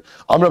weiter.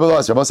 Rabbi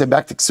Lazar. Rabbi say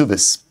back to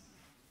Kesuvos.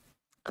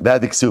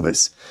 Back to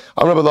Kesuvos.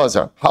 Rabbi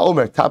Lazar.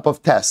 Haomer, top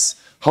of Tes.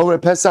 Haomer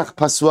Pesach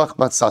Pasuach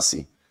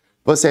Matzasi.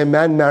 Rabbi say a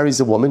man marries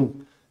a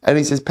woman, and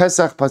he says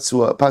Pesach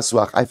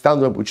Pasuach. I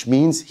found her, which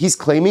means he's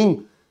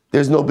claiming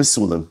there's no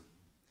besulim.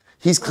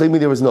 He's claiming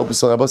there was no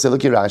besulim. Rabbi say,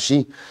 look at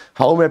Rashi.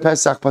 Haomer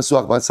Pesach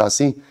Pasuach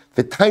Matzasi.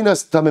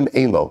 V'tainas tamim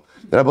elo.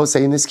 The Rabbi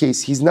say, in this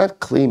case, he's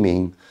not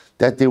claiming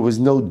that there was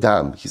no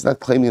dam. He's not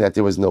claiming that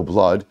there was no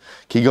blood.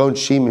 Kigon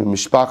shim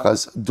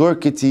mishpachas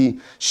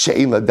dorkiti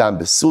she'in ladam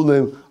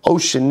besulim o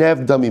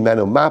shenev dam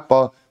imenu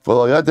mappa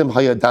v'lo yadim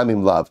hayadam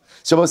im lav.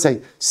 So Rabbi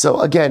say, so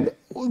again,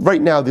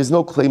 right now there's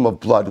no claim of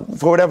blood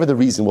for whatever the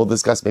reason. We'll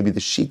discuss. Maybe the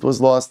sheet was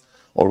lost.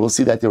 Or we'll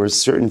see that there were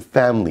certain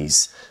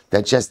families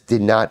that just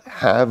did not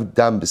have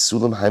dam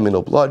besulim, hymen,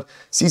 no blood.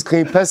 So he's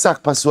claiming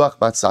Pesach Pasuach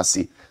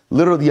Matzasi.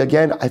 Literally,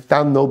 again, I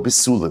found no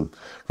besulim.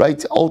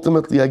 Right?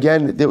 Ultimately,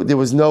 again, there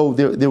was no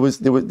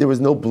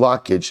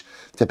blockage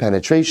to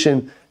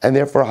penetration, and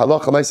therefore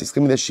halacha ma'aseh is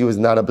claiming that she was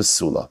not a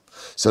besula.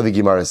 So the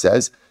Gemara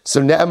says,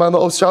 so ne'eman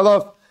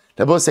la'osralav.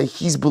 Rabbi say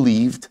he's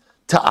believed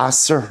to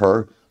aser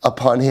her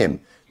upon him.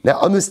 Now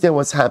understand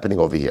what's happening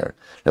over here.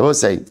 Rabbi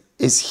say,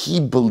 is he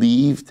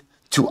believed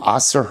to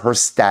aser her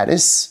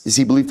status? Is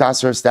he believed to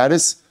aser her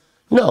status?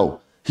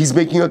 No. He's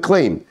making a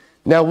claim.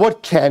 Now,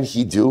 what can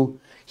he do?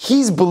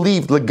 He's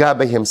believed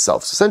legabe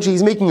himself. So essentially,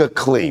 he's making a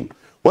claim.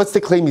 What's the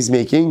claim he's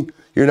making?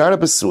 You're not a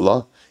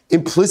basula.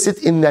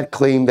 Implicit in that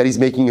claim that he's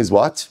making is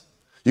what?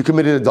 You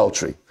committed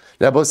adultery.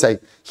 Now, both say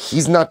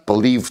he's not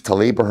believed to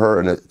label her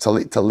an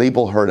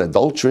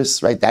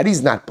adulteress, right? That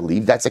he's not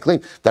believed. That's a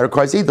claim that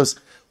requires eidos.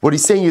 What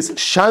he's saying is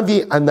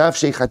shavi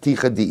anafshe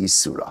chaticha di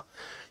isura.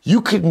 You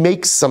could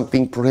make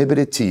something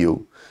prohibited to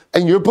you,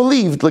 and you're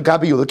believed.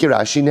 Legabe you look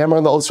Rashi ne'emar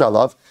on the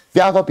osralav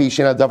v'achapi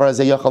she'na davar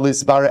hazeh yachal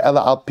lisbar ela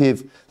al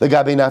piv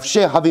legabe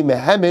nafsheh havi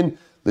mehemin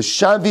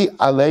l'shavi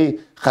alei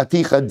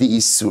chaticha di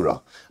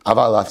isura.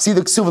 Aval see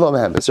the Kesuvos lo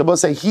mehemin. So both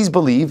say he's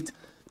believed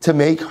to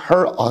make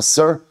her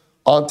aser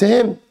onto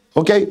him.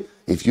 Okay,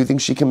 if you think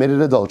she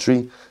committed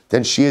adultery,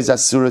 then she is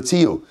asura to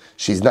you.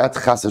 She's not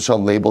chas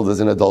v'shalom labeled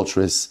as an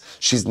adulteress.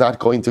 She's not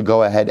going to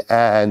go ahead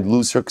and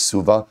lose her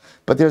ksuva.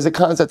 But there's a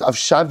concept of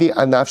shavi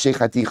anafshe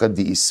chaticha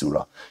di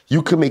isura.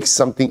 You can make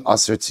something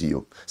asur to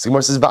you. So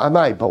Gemara says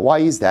va'amai, but why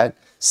is that?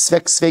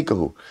 Svek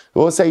sveikahu.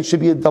 We'll say it should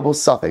be a double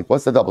suffix.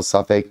 What's the double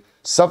suffix?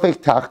 Suffix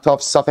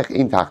tachtov, suffix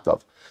in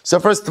tachtov. So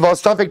first of all,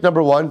 suffix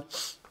number one,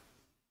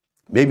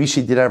 maybe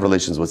she did have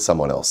relations with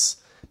someone else.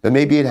 But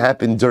maybe it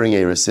happened during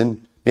Erisin.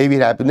 Maybe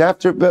it happened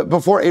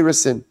before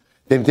Erisin.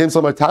 And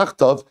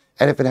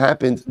if it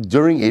happened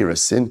during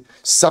Erisin,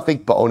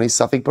 suffix ba'one,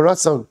 suffix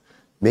baratzon.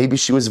 Maybe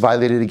she was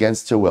violated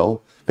against her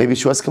will. Maybe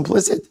she was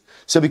complicit.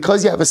 So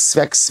because you have a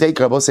svek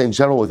sveik, I will say in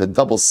general with a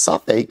double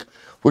suffix,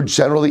 we're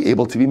generally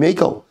able to be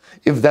mekel.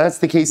 If that's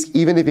the case,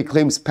 even if he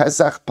claims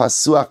Pesach,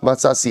 Pasuach,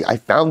 Matzasi, I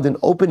found an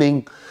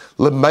opening,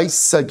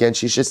 Lemaisa, again,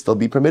 she should still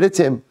be permitted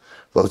to him.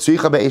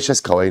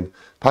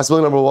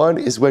 Possibility number one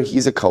is where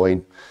he's a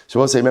Kohen. So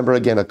we'll say, remember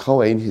again, a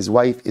Kohen, his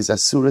wife is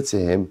asura to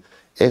him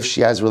if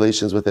she has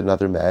relations with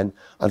another man,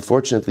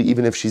 unfortunately,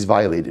 even if she's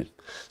violated.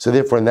 So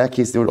therefore, in that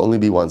case, there would only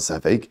be one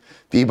suffix.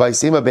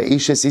 V'baisema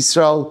be'eshes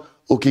Yisrael,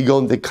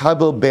 ukigon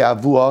dekabel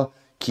be'avua,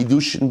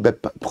 kidushin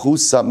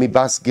be'pchusa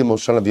mibas gimel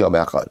shana v'yom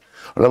echad.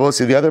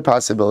 So the other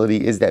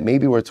possibility is that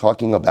maybe we're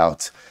talking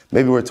about a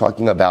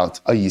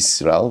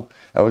Yisrael,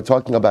 and we're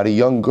talking about a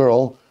young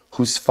girl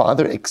whose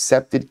father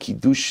accepted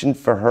kiddushin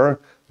for her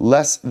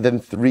less than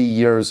 3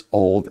 years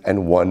old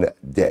and 1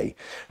 day.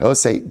 I will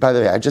say, by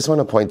the way, I just want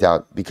to point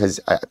out, because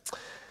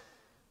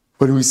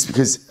when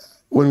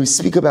we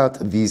speak about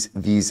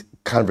these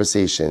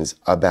conversations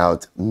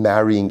about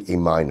marrying a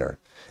minor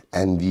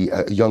and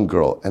the young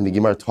girl, and the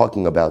Gemara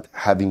talking about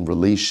having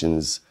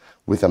relations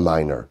with a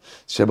minor,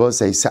 so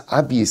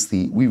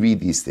obviously we read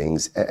these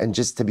things, and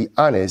just to be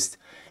honest,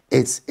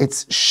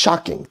 it's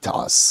shocking to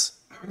us.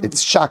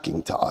 It's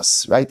shocking to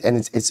us, right? And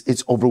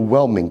it's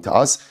overwhelming to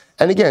us.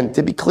 And again,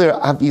 to be clear,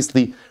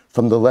 obviously,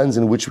 from the lens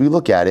in which we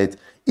look at it,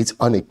 it's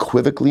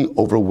unequivocally,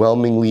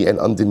 overwhelmingly, and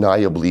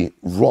undeniably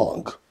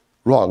wrong.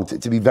 Wrong,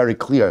 to be very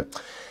clear.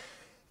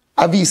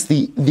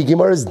 Obviously, the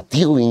Gemara is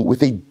dealing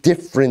with a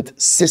different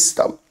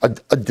system,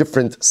 a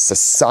different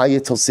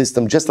societal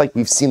system, just like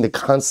we've seen the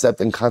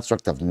concept and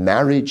construct of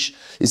marriage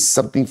is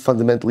something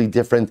fundamentally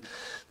different.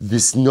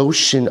 This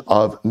notion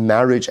of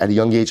marriage at a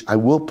young age, I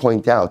will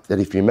point out that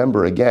if you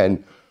remember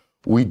again,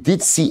 we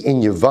did see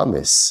in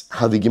Yevamis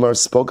how the Gemara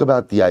spoke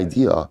about the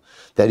idea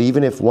that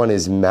even if one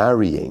is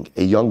marrying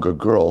a younger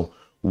girl,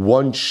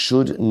 one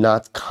should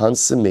not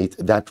consummate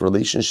that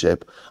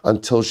relationship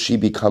until she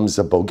becomes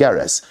a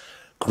bogeres.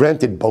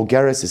 Granted,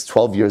 bogeres is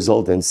 12 years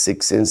old and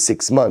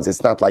 6 months.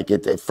 It's not like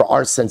it, for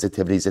our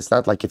sensitivities, it's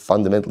not like it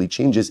fundamentally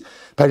changes.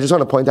 But I just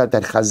want to point out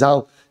that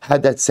Chazal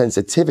had that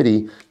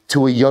sensitivity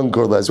to a young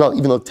girl as well,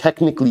 even though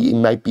technically it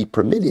might be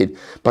permitted,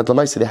 but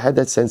Lamaisa, they had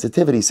that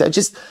sensitivity. So I've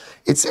had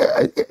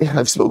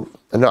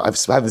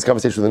this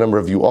conversation with a number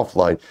of you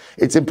offline.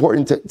 It's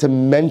important to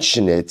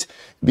mention it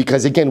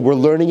because, again, we're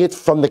learning it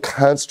from the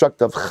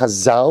construct of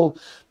Chazal,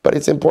 but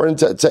it's important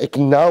to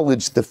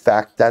acknowledge the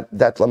fact that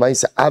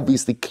Lamaisa,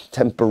 obviously,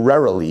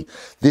 contemporarily,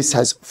 this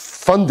has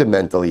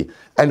fundamentally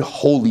and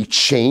wholly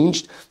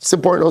changed. It's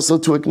important also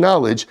to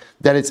acknowledge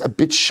that it's a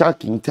bit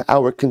shocking to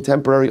our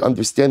contemporary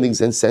understandings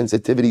and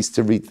sensitivities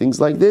to read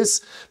things like this.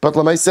 But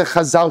Lamaisa,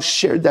 Chazal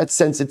shared that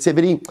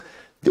sensitivity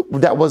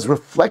that was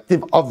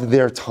reflective of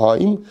their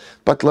time.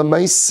 But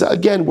Lamaisa,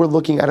 again, we're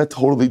looking at a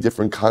totally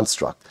different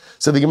construct.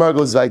 So the Gemara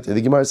goes right.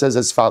 The Gemara says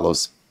as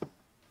follows.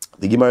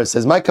 The Gemara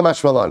says, "My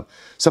kamash malan."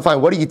 So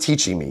fine, what are you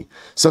teaching me?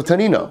 So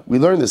Tanina, we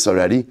learned this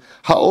already.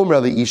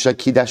 Ha'omer li'isha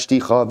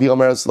kidashticha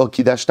v'omer lo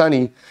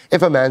kidashtani.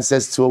 If a man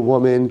says to a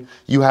woman,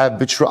 "You have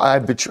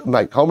betrothed,"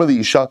 ha'omer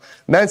li'isha,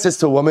 man says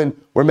to a woman,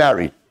 "We're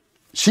married."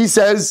 She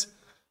says,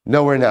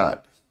 "No, we're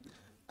not."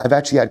 I've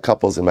actually had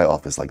couples in my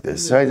office like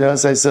this, right?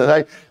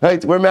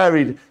 Right, we're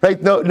married,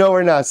 right? No,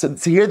 we're not. So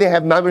here they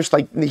have mamish,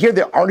 like here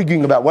they're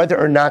arguing about whether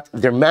or not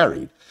they're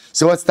married.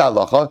 So what's the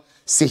halacha?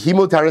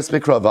 Sehimu taras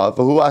bekravav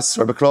v'hu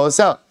asur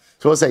bekravav.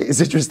 So we'll say, it's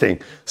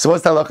interesting. So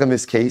what's the halacha in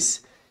this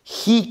case?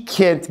 He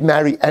can't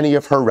marry any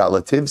of her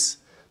relatives,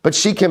 but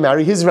she can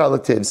marry his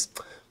relatives.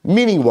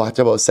 Meaning what,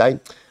 I will say?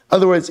 In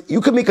other words, you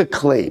can make a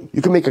claim.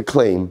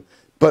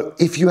 But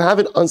if you have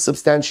an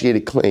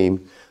unsubstantiated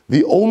claim,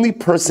 the only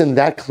person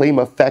that claim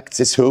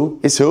affects is who?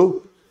 Is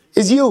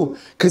you.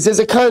 Because there's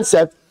a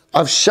concept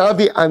of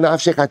shavi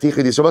anaf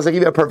shechatichidi. So I'll give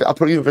you a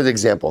perfect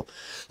example,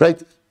 right?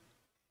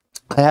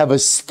 I have a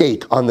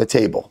steak on the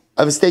table.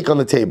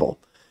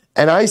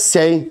 And I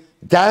say,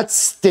 that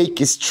steak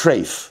is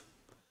treif.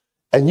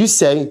 And you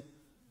say,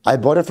 I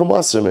bought it from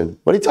Wasserman.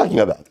 What are you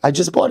talking about? I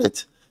just bought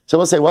it. So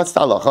we'll say, what's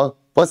the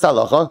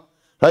halacha?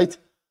 Right?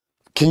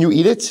 Can you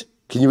eat it?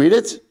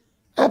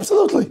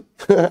 Absolutely.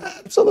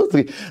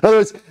 Absolutely. In other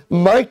words,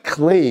 my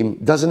claim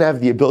doesn't have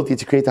the ability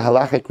to create a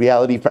halachic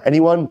reality for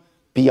anyone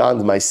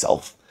beyond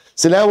myself.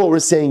 So now what we're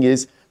saying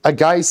is, a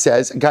guy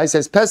says,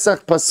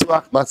 Pesach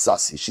Pasuach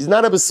Matzasi. She's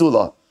not a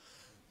basula.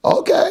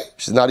 Okay,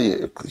 she's not.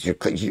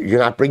 You're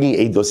not bringing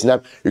eidos.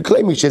 You're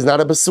claiming she's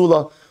not a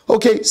basula.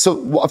 Okay,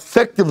 so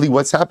effectively,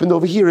 what's happened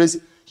over here is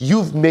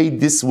you've made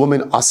this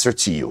woman usher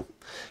to you.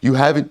 You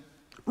haven't,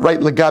 right?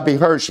 Legabe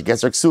her, she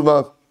gets her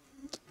ksuva.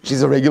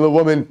 She's a regular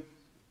woman.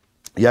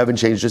 You haven't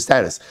changed her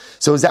status.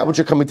 So is that what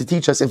you're coming to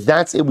teach us? If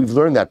that's it, we've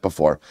learned that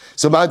before.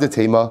 So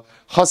ma'adatema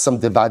hasam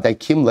devadai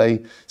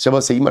kimle. So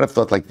I'll say you might have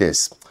thought like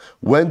this.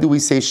 When do we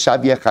say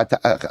shavia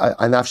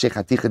anaf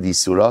shechaticha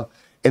disura?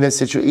 In a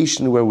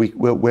situation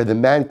where the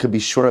man could be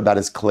sure about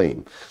his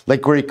claim,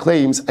 like where he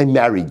claims, "I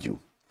married you."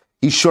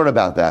 He's sure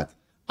about that.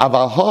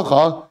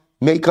 Aval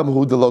meikam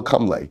hu delo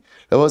kamle.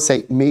 I will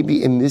say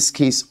maybe in this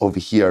case over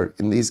here,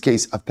 in this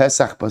case of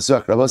Pesach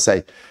Pasuach, I will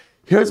say,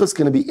 here's what's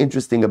going to be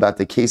interesting about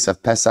the case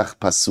of Pesach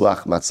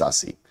Pasuach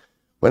Matzasi.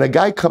 When a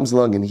guy comes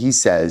along and he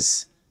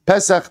says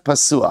Pesach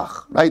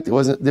Pasuach, right? There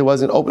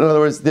wasn't open. In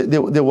other words,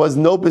 there was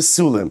no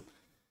besulim.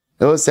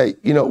 And we'll say,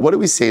 what do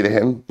we say to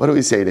him?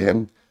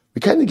 We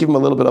kind of give him a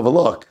little bit of a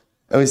look.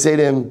 And we say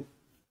to him,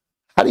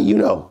 how do you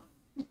know?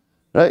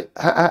 Right?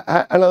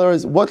 In other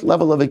words, what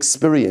level of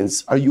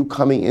experience are you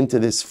coming into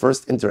this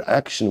first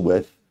interaction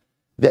with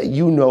that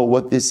you know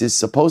what this is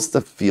supposed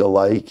to feel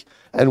like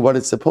and what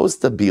it's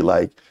supposed to be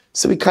like?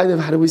 So we kind of,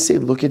 how do we say,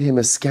 look at him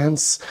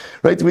askance,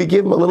 right? We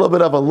give him a little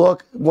bit of a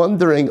look,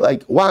 wondering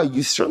like, wow,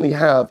 you certainly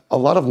have a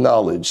lot of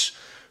knowledge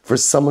for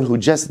someone who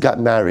just got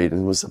married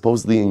and was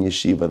supposedly in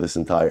yeshiva this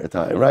entire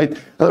time, right? In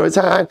other words,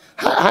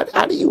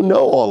 how do you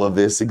know all of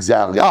this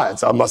exactly?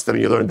 It's a must have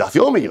you learned Daf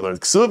Yomi, you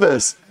learned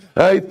Kesuvos,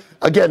 right?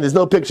 Again, there's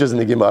no pictures in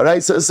the Gemara,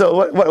 right?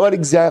 So what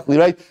exactly,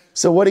 right?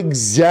 So what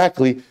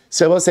exactly?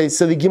 So I will say,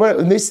 so the Gemara,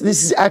 and this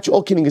is actually,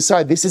 all kidding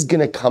aside, this is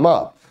going to come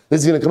up.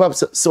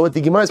 So what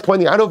the Gemara is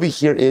pointing out over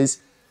here is,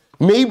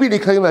 maybe they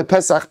claim that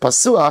Pesach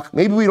Pasuach,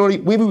 maybe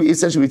we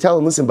essentially tell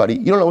them, listen, buddy,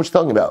 you don't know what you're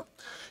talking about.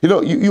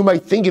 You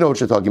might think you know what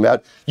you're talking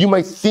about. You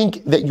might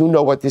think that you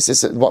know what this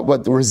is,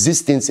 what the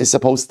resistance is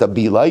supposed to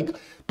be like.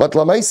 But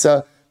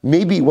Lamaisa,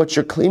 maybe what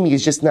you're claiming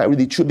is just not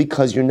really true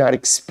because you're not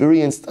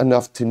experienced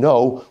enough to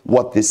know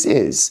what this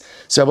is.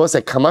 So I will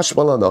say, Kamash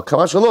Malano,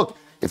 Kamash, look,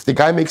 if the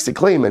guy makes a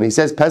claim and he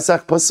says,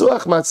 Pesach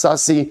Pasuach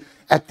Matsasi,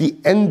 at the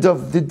end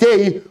of the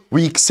day,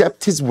 we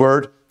accept his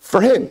word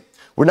for him.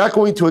 We're not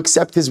going to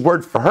accept his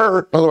word for her.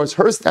 In other words,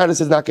 her status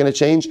is not going to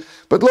change.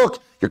 But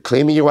look, you're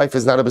claiming your wife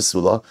is not a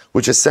basula,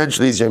 which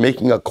essentially is you're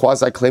making a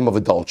quasi-claim of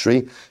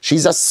adultery.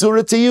 She's a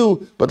surah to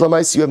you, but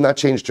lamais, you have not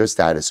changed her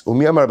status.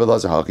 Umi Amar Rabbi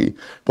Elazar Haki.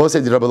 Both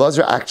said, did Rabbi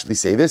Elazar actually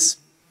say this?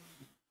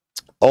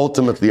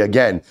 Ultimately,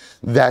 again,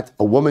 that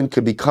a woman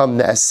could become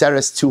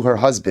ne'eseres to her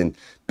husband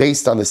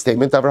based on the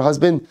statement of her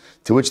husband,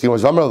 to which the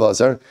was Amar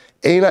Elazar,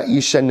 Eina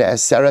isha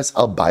ne'eseres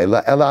al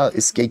baila ela al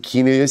iskei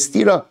kinu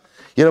yestira.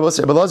 Rabbi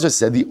Elazar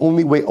said the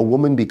only way a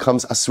woman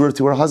becomes asura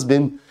to her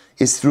husband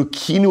is through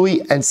kinui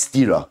and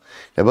stira.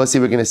 Now, we're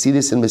going to see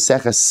this in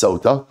Maseches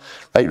Sota,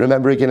 right?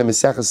 Remember again, in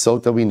Maseches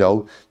Sota, we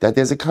know that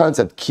there's a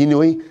concept.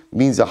 Kinui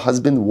means a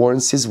husband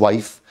warns his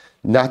wife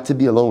not to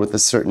be alone with a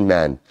certain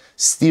man.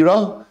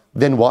 Stira,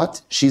 then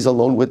what? She's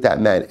alone with that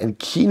man. And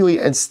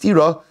kinui and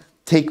stira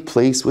take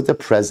place with the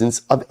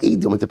presence of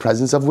Edom, with the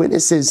presence of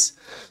witnesses.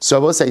 So I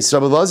will say,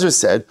 Rabbi Elazar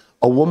said,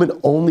 a woman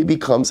only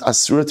becomes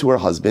asura to her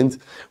husband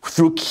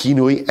through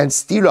kinui and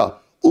stira.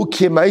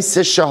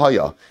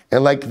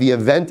 And like the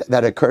event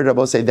that occurred, I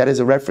will say, that is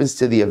a reference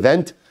to the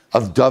event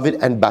of David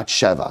and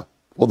Bathsheba.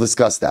 We'll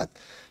discuss that.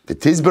 The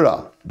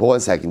Tizbara, one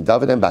second,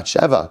 David and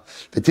Bathsheba.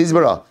 The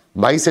Tizbara,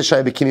 Maisa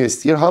Shai B'kinui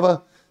Stir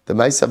Hava. The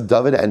Maisa of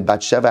David and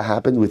Bathsheba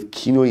happened with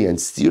kinui and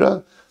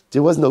stira.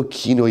 There was no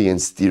kinui and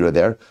stira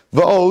there.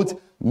 Va'od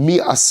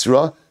mi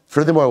asra.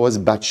 Furthermore, it was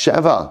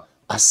Bathsheba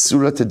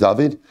asura to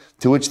David,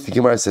 to which the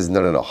Gemara says,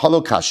 no.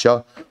 Halo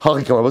kasha.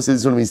 This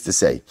is what it means to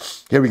say.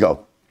 Here we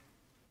go.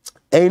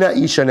 Eina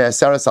isha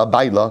ne'asaras al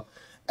baila,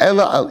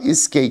 ela al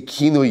iskei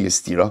kinui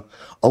yestira.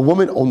 A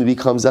woman only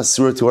becomes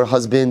asura to her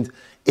husband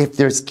if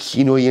there's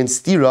kinui and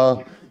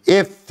stira,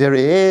 if there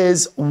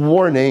is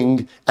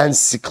warning and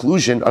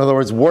seclusion. In other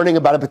words, warning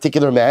about a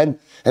particular man,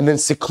 and then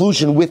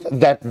seclusion with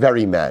that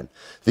very man.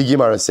 The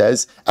Gemara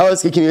says, ela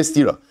iskei kinui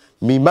yestira.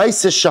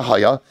 Mimaisa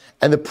shahaya,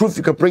 and the proof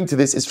you could bring to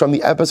this is from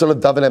the episode of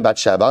David and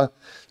Bathsheba,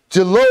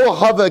 Delo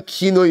hava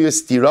kinui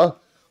yestira,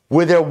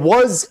 where there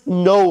was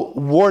no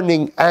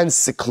warning and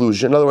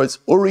seclusion. In other words,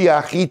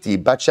 Uriah Achiti,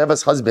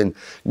 Bathsheba's husband,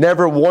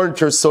 never warned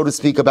her, so to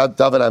speak, about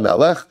David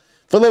HaMelech.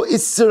 V'lo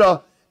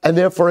isra, and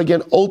therefore,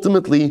 again,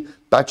 ultimately,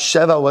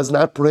 Bathsheba was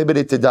not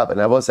prohibited to David.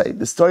 And I will say,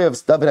 the story of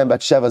David and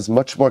Bathsheba is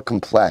much more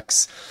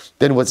complex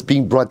than what's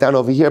being brought down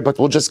over here, but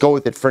we'll just go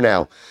with it for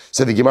now.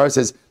 So the Gemara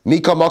says,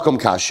 Mika makom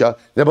kasha.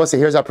 And I will say,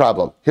 here's our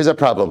problem.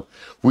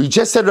 We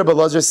just said Rabbi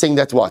Elazar saying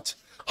that what?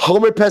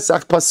 Homer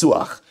Pesach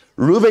Pasuach.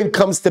 Reuven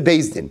comes to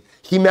Beis Din.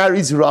 He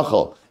marries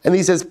Rachel. And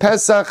he says,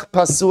 Pesach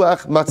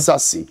Pasuach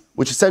Matsasi,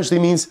 which essentially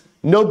means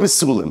no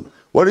besulim.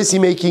 What is he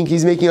making?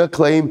 He's making a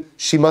claim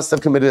she must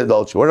have committed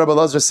adultery. What did Rabbi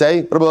Elazar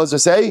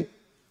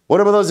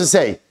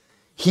say?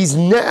 He's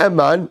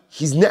ne'eman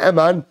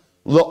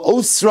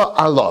la'osra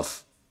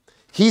alav.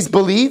 He's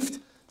believed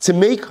to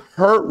make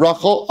her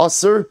Rachel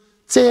asur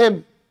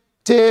to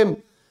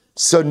him.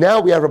 So now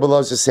we have Rabbi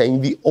Elazar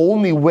saying the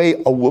only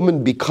way a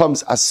woman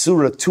becomes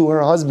asura to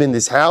her husband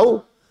is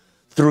how?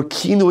 Through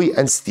kinui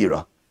and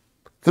stira.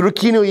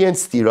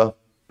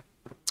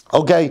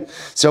 Okay,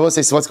 so I will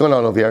say, so what's going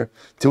on over here?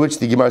 To which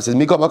the Gemara says,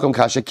 Mikol makom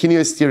kasha,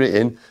 kinui stira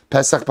in,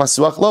 Pesach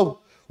pasuach lo.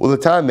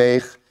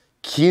 U'letamech,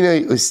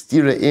 kinui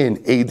stira in,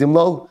 eidim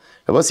lo.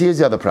 I will say, here's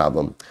the other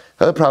problem.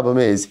 The other problem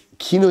is,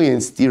 kinui and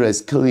stira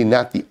is clearly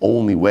not the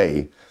only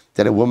way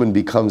that a woman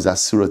becomes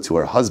asura to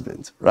her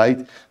husband,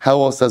 right?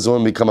 How else does a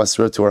woman become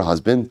asura to her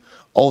husband?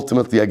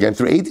 Ultimately, again,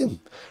 through eidim.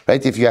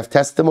 Right? If you have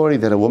testimony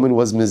that a woman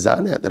was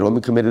mizana, that a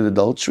woman committed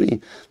adultery,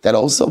 that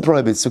also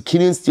prohibits. So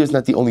kinui and stira is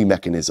not the only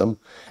mechanism.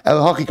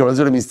 El hakikar, that's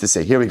what it means to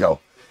say. Here we go.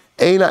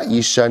 Eina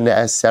isha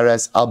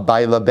ne'eseres al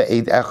baila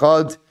be'ed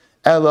echad,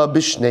 ela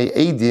b'shnei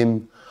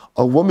eidim.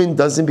 A woman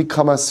doesn't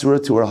become asura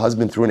to her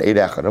husband through an eid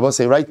echad. I will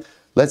say, right?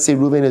 Let's say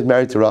Reuven is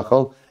married to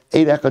Rachel.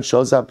 Eid echad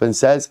shows up and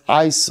says,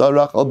 I saw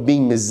Rachel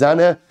being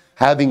mizana,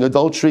 having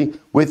adultery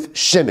with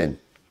Shimon.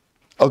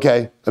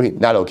 Okay, I mean,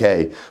 not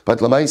okay, but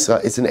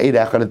Lamaisa, it's an eid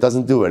echad, it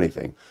doesn't do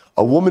anything.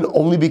 A woman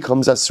only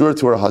becomes asura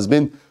to her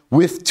husband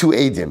with two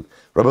eidim.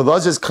 Rabbi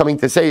Elazar is coming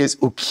to say is,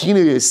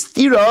 ukinu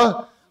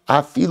yestira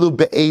afilu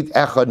be'eid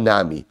echad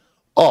nami.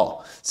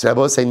 Oh, so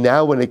Rabbi say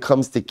now when it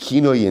comes to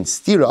kinui and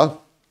stira,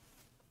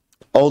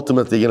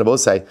 ultimately, Rabbi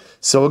say,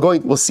 so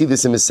we'll see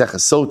this in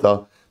Maseches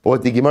Sota, but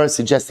what the Gemara is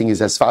suggesting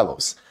is as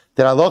follows.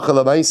 That halacha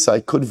lamaisa,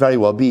 it could very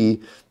well be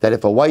that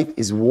if a wife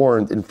is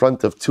warned in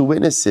front of two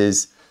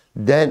witnesses,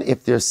 then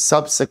if there's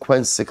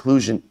subsequent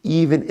seclusion,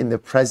 even in the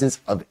presence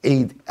of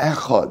Eid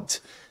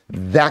Echad,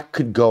 that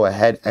could go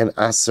ahead and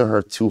answer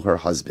her to her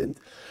husband.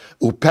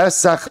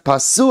 Upesach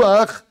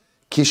pasuach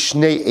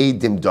kishnei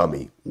eidim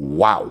dami.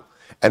 Wow.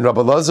 And Rabbi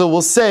Elazar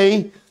will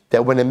say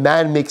that when a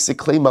man makes a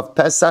claim of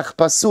Pesach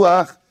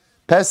pasuach,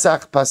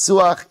 Pesach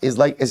Pasuach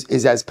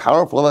is as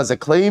powerful as a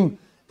claim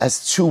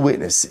as two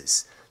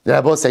witnesses. Now,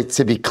 I will say,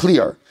 to be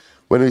clear,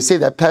 when we say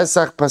that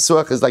Pesach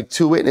Pasuach is like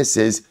two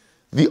witnesses,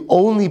 the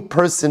only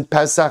person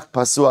Pesach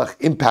Pasuach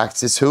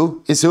impacts is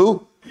who?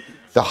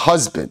 The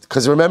husband.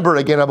 Because remember,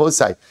 again, I will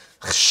say,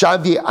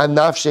 Shavi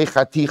anafshe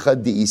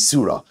chaticha di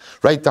isura.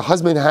 Right? The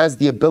husband has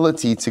the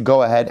ability to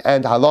go ahead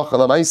and halacha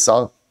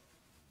l'maisa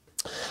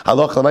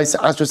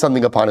ask for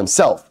something upon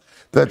himself.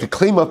 But the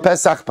claim of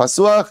Pesach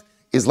Pasuach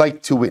is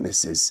like two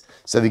witnesses.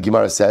 So the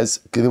Gemara says,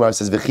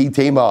 V'chi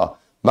tema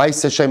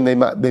ma'isa shem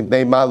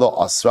ne'ma lo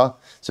asra.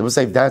 So we'll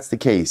say, if that's the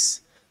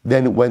case,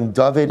 then when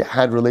David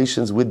had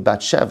relations with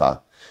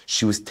Bathsheba,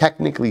 she was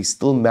technically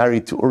still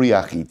married to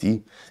Uriah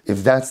Hittite.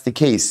 If that's the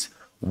case,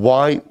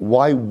 why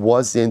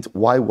wasn't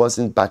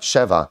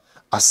Bathsheba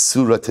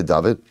asura to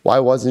David? Why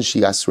wasn't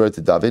she asura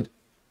to David?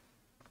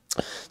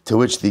 To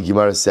which the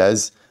Gemara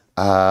says,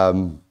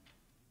 okay,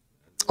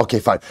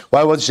 fine.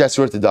 Why wasn't she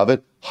asura to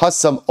David?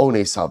 Hasam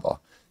ones hava.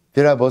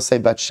 The Rabbi say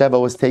Bathsheba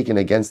was taken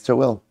against her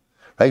will.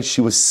 Right?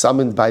 She was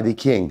summoned by the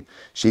king.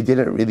 She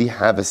didn't really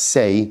have a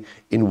say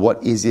in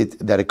what is it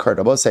that occurred.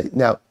 I will say,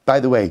 now,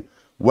 by the way,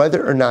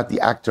 whether or not the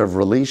act of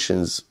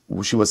relations,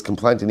 she was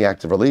compliant in the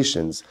act of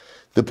relations,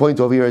 the point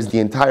over here is the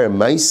entire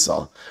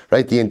Maisa,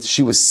 right?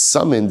 She was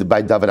summoned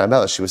by David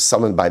HaMelech. She was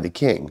summoned by the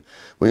king.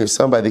 When you're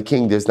summoned by the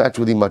king, there's not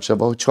really much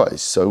of a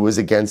choice. So it was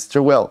against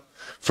her will.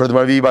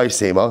 Furthermore,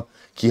 Yonas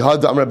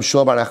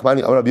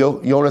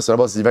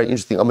is very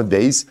interesting. Amud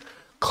Beis,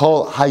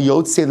 call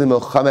Hayotze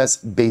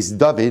leMilchames Beis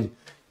David,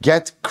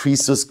 get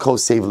Krisus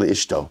kosev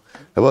leishto.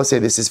 I will say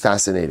this is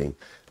fascinating.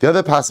 The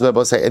other passage I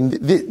will say, and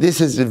this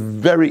is a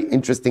very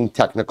interesting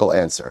technical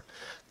answer.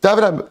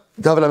 David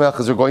HaMelech,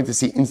 as we're going to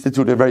see,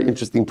 instituted a very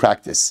interesting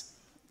practice.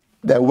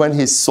 That when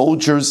his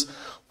soldiers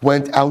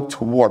went out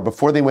to war,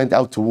 before they went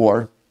out to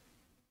war,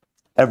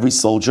 every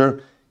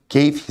soldier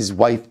gave his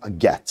wife a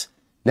get.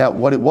 Now,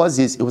 what it was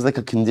like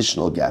a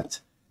conditional get.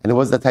 And it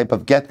was the type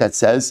of get that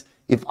says,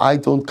 if I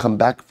don't come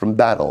back from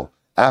battle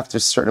after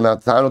a certain amount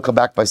of time, I don't come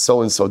back by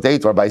so-and-so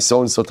date or by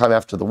so-and-so time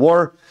after the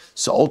war.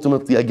 So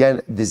ultimately,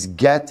 again, this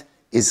get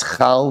is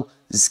chal.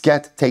 This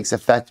get takes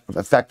effect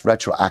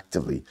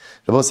retroactively.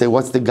 I will say,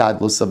 what's the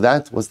godless of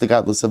that? What's the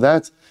godless of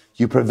that?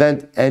 You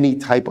prevent any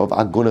type of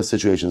aguna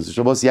situations.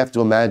 You have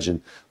to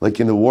imagine, like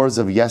in the wars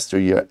of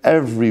yesteryear,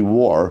 every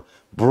war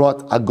brought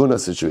aguna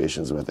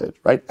situations with it,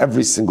 right?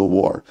 Every single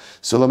war.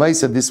 So Lamai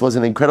said this was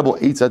an incredible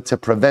eitzah to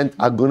prevent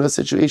aguna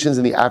situations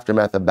in the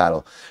aftermath of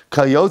battle.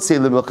 Kayotze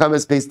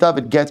leMilchames Beis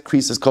David get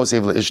krisus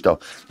kosev leishto.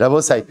 Now I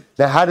will say,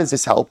 now how does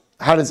this help?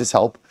 How does this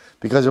help?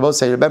 Because I will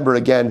say, remember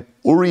again,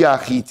 Uriah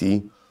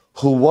Hittite,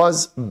 who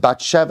was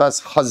Bathsheba's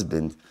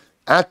husband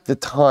at the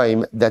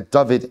time that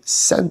David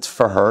sent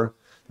for her,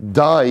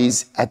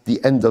 dies at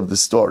the end of the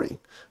story.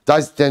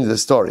 Dies at the end of the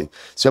story.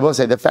 So I will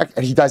say,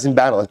 and he dies in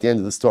battle at the end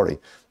of the story.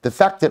 The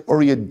fact that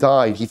Uriah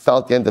died, he fell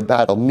at the end of the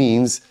battle,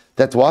 means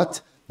that what?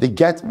 The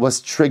get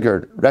was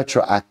triggered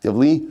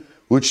retroactively,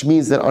 which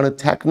means that on a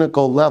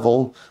technical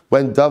level,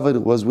 when David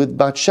was with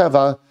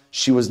Bathsheba,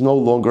 she was no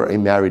longer a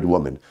married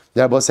woman.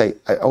 Now I will say,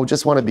 I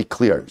just want to be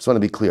clear.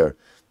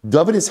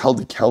 David is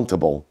held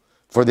accountable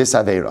for this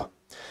Aveira.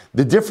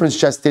 The difference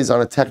just is,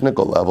 on a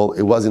technical level,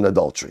 it wasn't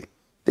adultery.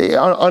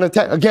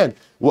 Again,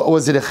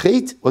 was it a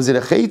chait? Was it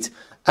a chait?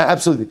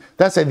 Absolutely.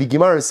 That's why the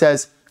Gemara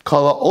says,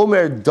 Kala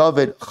Omer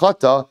David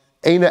chata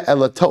eina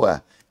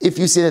elatoa. If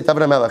you say that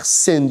David HaMelech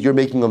sinned, you're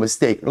making a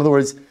mistake. In other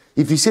words,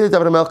 if you say that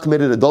David HaMelech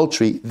committed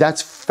adultery,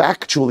 that's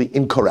factually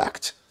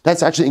incorrect.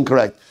 That's actually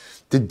incorrect.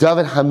 Did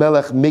David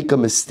HaMelech make a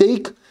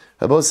mistake?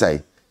 I will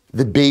say,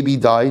 the baby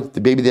died.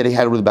 The baby that he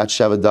had with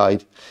Bathsheba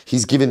died.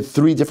 He's given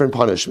 3 different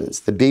punishments.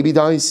 The baby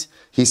dies,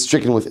 he's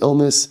stricken with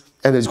illness,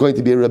 and there's going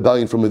to be a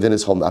rebellion from within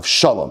his home.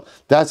 Avshalom.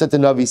 That's what the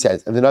Navi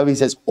says. And the Navi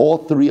says all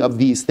 3 of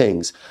these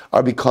things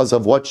are because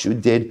of what you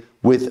did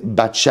with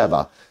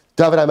Bathsheba.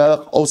 David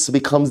HaMelech also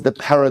becomes the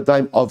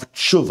paradigm of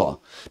tshuva,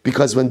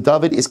 because when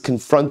David is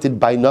confronted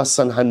by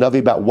Nasan Hanavi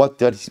about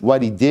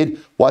what he did,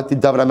 what did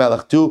David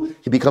HaMelech do?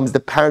 He becomes the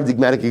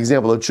paradigmatic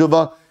example of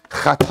tshuva.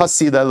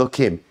 Chatasi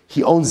le'elokim.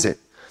 He owns it.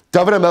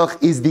 David HaMelech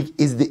is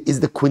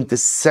the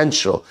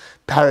quintessential,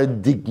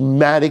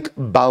 paradigmatic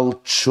Baal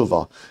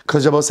Tshuva.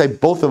 Because I will say,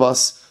 both of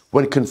us,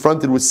 when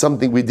confronted with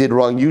something we did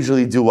wrong,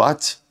 usually do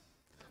what?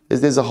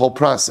 There's a whole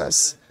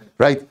process,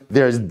 right?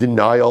 There's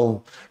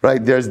denial,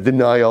 right? There's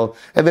denial.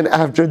 And then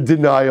after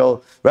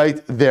denial,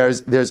 right,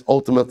 there's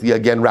ultimately,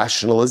 again,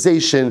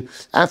 rationalization.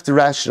 After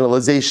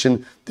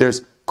rationalization,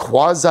 there's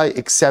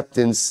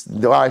quasi-acceptance,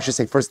 or I should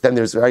say first, then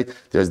there's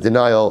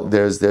denial,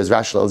 there's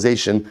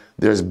rationalization,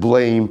 there's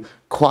blame,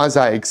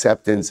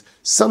 quasi-acceptance.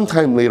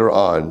 Sometime later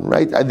on,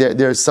 right,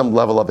 there's some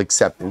level of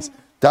acceptance.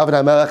 David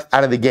HaMelech,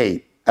 out of the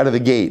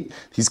gate,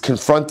 he's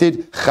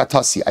confronted,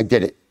 chatasi, I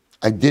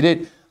did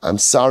it, I'm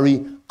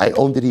sorry, I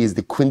owned it. He is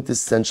the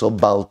quintessential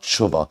Baal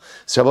Tshuva.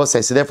 So Rabbi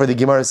says, so therefore the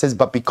Gemara says,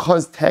 but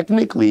because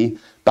technically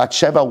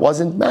Bathsheba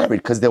wasn't married,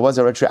 because there was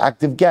a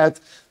retroactive get,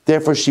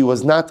 therefore she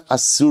was not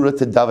asura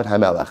to David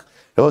HaMelech.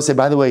 Rabbi say,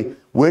 by the way,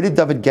 where did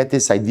David get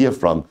this idea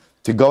from?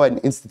 to go ahead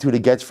and institute a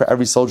get for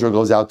every soldier who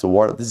goes out to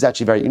war. This is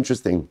actually very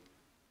interesting.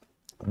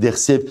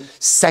 Dichsiv,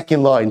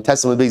 second line,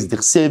 Testament base,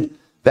 Dichsiv,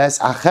 Ves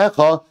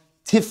Achecha,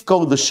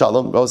 Tifko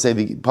l'Shalom. I'll say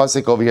the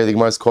pasuk over here, the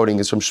Gemara is quoting,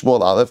 is from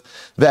Shmuel Aleph.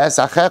 Ves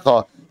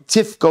Achecha,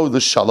 Tifko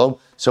l'Shalom.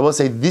 So we'll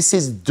say this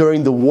is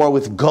during the war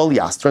with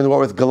Goliath, during the war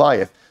with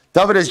Goliath.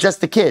 David is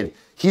just a kid.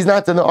 He's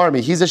not in the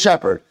army. He's a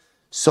shepherd.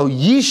 So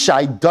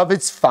Yishai,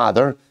 David's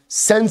father,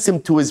 sends him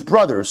to his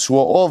brothers, who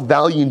are all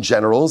valiant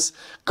generals.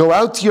 Go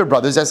out to your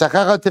brothers.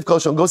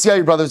 Go see how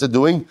your brothers are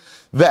doing.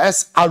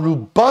 Ve'es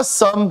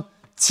arubasam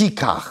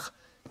tikach.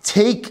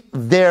 Take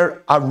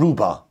their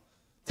aruba.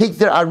 Take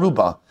their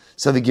aruba.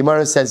 So the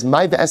Gemara says,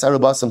 "My ve'es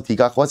arubasam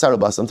tikach." What's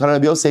arubasam? Tana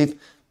Rabbi Yosef,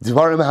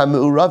 dvarim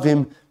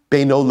ha'meuravim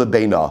beino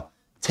lebeina.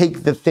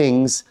 Take the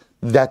things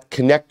that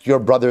connect your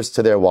brothers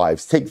to their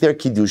wives. Take their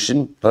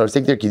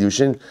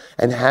kiddushin,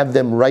 and have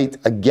them write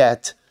a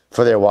get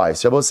for their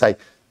wives. So say,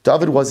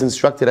 David was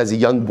instructed as a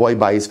young boy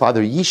by his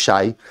father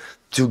Yishai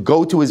to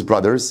go to his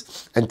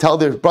brothers and tell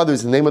their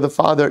brothers in the name of the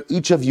father,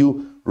 each of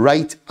you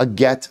write a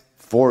get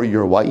for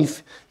your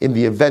wife in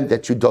the event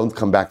that you don't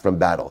come back from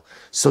battle.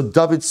 So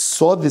David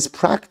saw this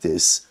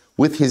practice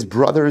with his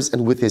brothers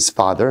and with his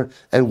father.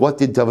 And what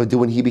did David do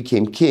when he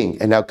became king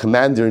and now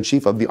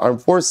commander-in-chief of the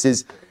armed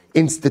forces?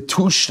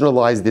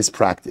 Institutionalize this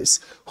practice.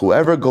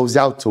 Whoever goes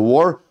out to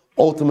war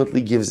ultimately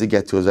gives a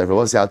get to his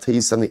wife. I'll tell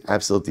you something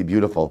absolutely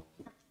beautiful.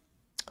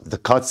 The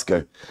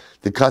Kotzker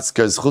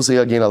Zchus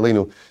Yagin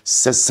Aleinu,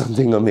 says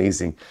something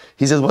amazing.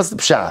 He says, what's the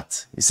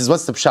pshat? He says,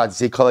 what's the pshat? He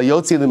says, Kol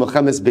hayotzi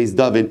leMilchemes Beis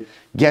David,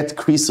 get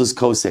krisus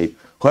kosei.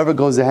 Whoever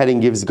goes ahead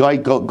and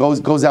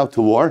goes out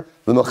to war,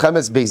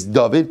 leMilchemes Beis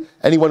David,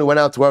 anyone who went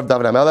out to war of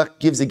David HaMelech,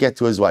 gives a get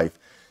to his wife.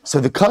 So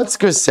the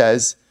Kotzker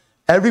says,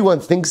 everyone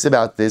thinks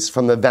about this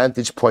from the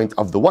vantage point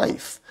of the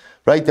wife.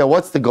 Right? Now,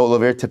 what's the goal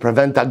of it? To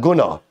prevent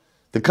aguna.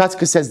 The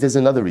Kotzker says there's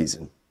another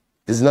reason.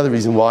 There's another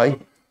reason why.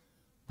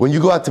 When you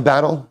go out to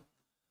battle,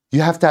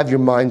 you have to have your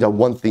mind on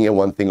one thing and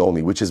one thing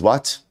only, which is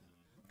what?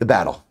 The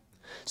battle.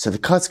 So the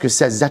Kotzker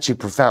says it's actually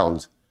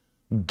profound.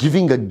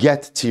 Giving a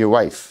get to your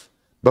wife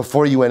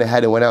before you went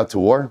ahead and went out to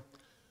war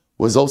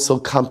was also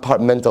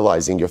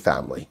compartmentalizing your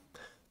family.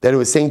 That it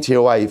was saying to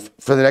your wife,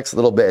 for the next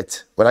little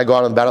bit, when I go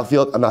out on the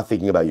battlefield, I'm not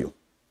thinking about you.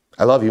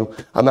 I love you.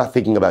 I'm not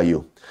thinking about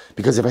you.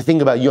 Because if I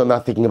think about you, I'm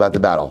not thinking about the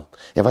battle.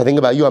 If I think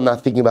about you, I'm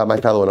not thinking about my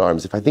fellow in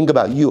arms. If I think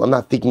about you, I'm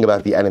not thinking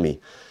about the enemy.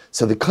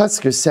 So the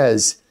Kotzker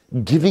says,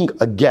 giving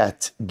a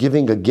get,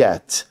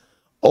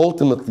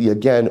 ultimately,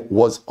 again,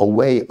 was a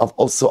way of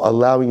also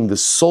allowing the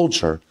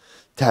soldier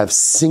to have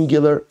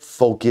singular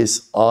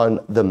focus on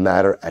the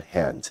matter at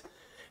hand.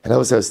 And I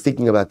was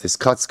thinking about this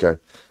Kotzker,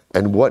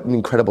 and what an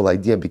incredible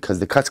idea, because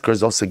the Kotzker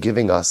is also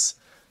giving us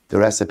the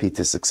recipe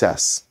to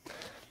success.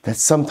 That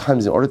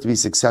sometimes in order to be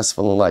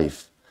successful in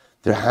life,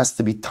 there has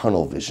to be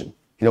tunnel vision.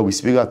 You know, we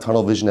speak about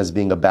tunnel vision as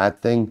being a bad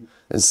thing,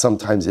 and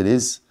sometimes it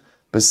is.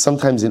 But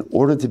sometimes in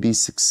order to be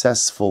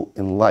successful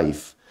in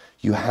life,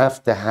 you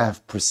have to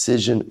have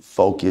precision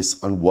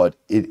focus on what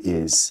it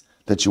is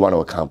that you want to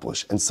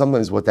accomplish. And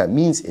sometimes what that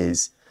means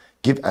is,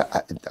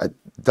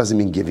 doesn't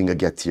mean giving a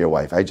get to your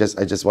wife. I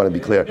just want to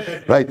be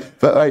clear, right?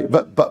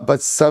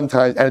 But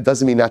sometimes, and it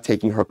doesn't mean not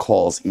taking her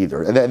calls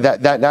either. And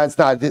that's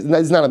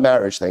not a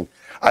marriage thing.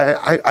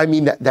 I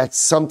mean that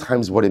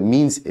sometimes what it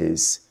means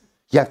is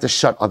you have to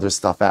shut other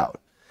stuff out.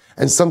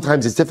 And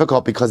sometimes it's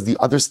difficult because the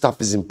other stuff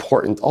is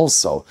important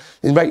also.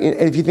 And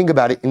if you think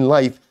about it, in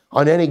life,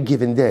 on any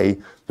given day,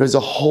 there's a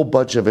whole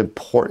bunch of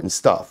important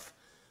stuff.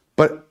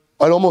 But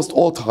at almost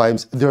all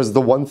times, there's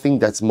the one thing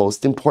that's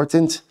most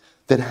important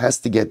that has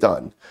to get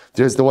done.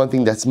 There's the one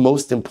thing that's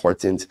most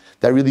important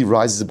that really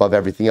rises above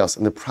everything else.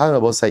 And the problem I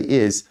will say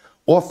is,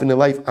 often in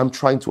life, I'm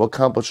trying to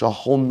accomplish a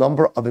whole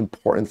number of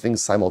important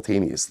things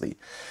simultaneously.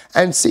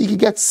 And so you can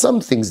get some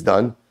things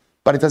done,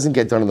 but it doesn't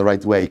get done in the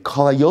right way. If you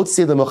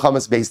have a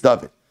Milchemes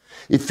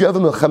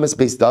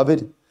Beis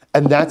David,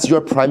 and that's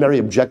your primary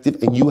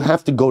objective, and you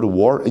have to go to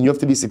war, and you have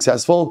to be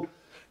successful,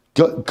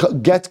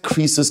 get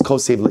krisus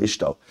kosev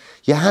leishto.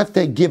 You have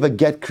to give a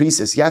get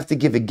krisus. You have to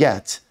give a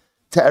get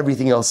to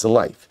everything else in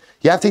life.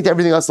 You have to take to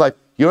everything else in life.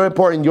 You're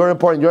important, you're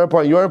important, you're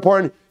important, you're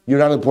important. You're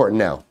not important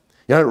now.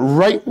 You're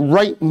not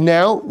right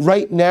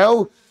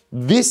now,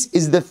 this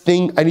is the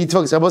thing I need to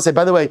focus on. I will say,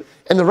 by the way,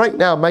 and the right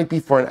now might be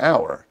for an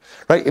hour.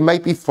 Right? It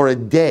might be for a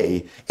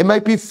day. It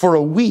might be for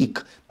a week.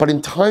 But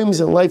in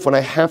times in life when I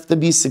have to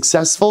be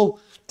successful,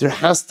 there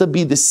has to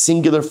be the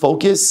singular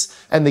focus,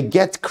 and the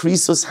get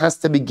krisos has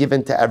to be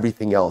given to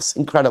everything else.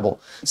 Incredible.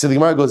 So the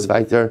Gemara goes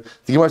weiter.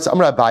 The Gemara says,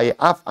 Amar Abaye,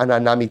 Af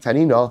ananami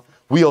tanina.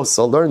 We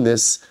also learn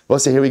this. We'll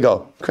say, here we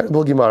go.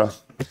 Incredible Gemara.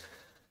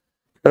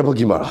 Incredible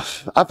Gemara.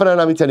 Af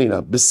ananami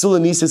tanina. Besula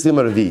nisis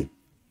lima revi.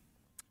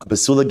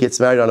 Besula gets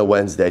married on a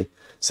Wednesday.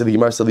 So the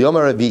Gemara says,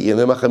 Liyoma revi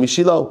lima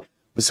chamishilo.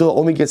 Basula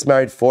only gets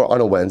married on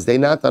a Wednesday,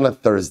 not on a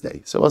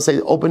Thursday. So I'll say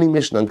opening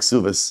Mishnah on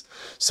Kesuvos.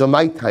 So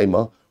my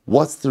taima,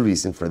 what's the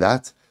reason for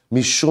that?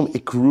 Mishum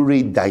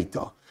ikruri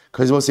daita.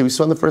 Because we'll say, we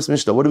saw in the first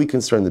Mishnah, what are we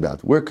concerned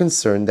about? We're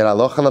concerned that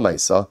Allah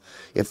Halamaisa,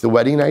 if the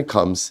wedding night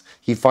comes,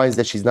 he finds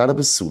that she's not a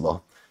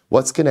basula.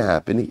 what's going to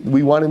happen?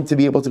 We want him to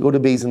be able to go to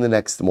Beis Din the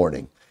next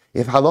morning.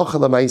 If halacha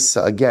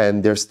l'maisa,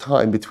 again, there's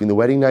time between the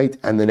wedding night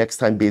and the next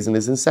time Beis Din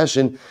is in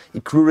session,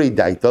 ikrurei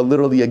daita,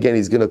 literally, again,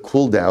 he's going to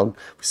cool down.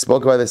 We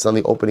spoke about this on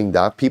the opening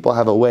daf. People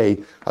have a way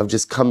of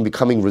just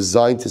becoming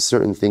resigned to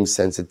certain things.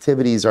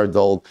 Sensitivities are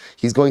dulled.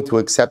 He's going to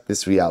accept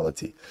this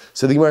reality.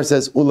 So the Gemara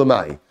says,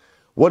 ulamai.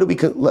 What do we,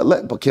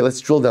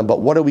 let's drill down,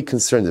 but what are we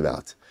concerned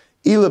about?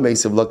 Ila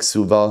meisav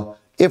l'ksuva.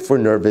 If we're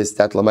nervous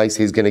that Lamaisa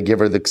is going to give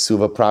her the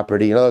Kesuva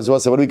property, in other words, we'll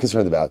say, what are we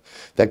concerned about?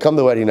 That come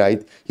the wedding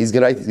night, he's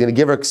going to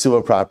give her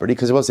Kesuva property,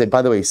 because we'll say,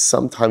 by the way,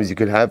 sometimes you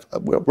could have,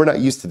 we're not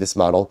used to this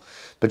model,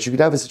 but you could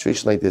have a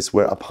situation like this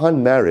where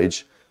upon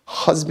marriage,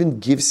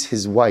 husband gives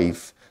his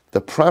wife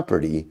the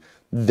property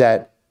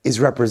that is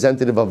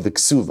representative of the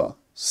Kesuva.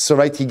 So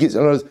right, he gives,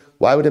 in other words,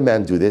 why would a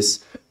man do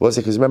this? We'll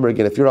say, because remember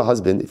again, if you're a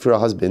husband,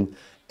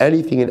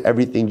 anything and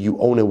everything you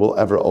own and will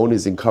ever own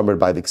is encumbered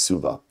by the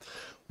Kesuva.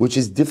 Which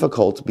is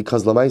difficult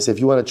because Lamaisa, if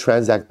you want to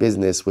transact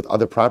business with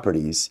other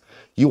properties,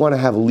 you want to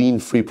have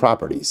lien-free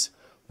properties.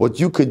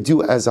 What you could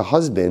do as a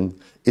husband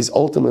is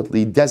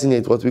ultimately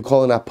designate what we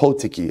call an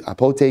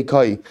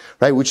apotekai,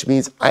 right? Which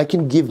means I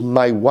can give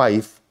my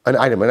wife an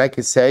item and I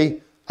could say,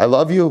 I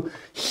love you,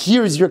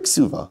 here's your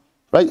ksuva,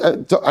 right?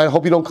 I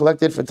hope you don't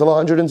collect it for till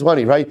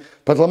 120, right?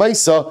 But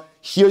Lamaisa,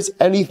 here's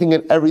anything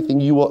and everything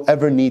you will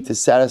ever need to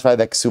satisfy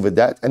that ksuva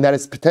debt, and that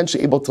is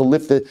potentially able to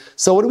lift it.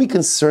 So what are we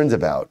concerned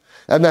about?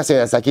 I'm not saying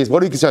that's the case.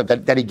 What are we concerned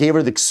about? That he gave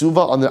her the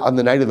ksuva on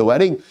the night of the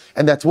wedding,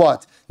 and that's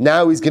what?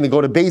 Now he's going to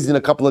go to Beis Din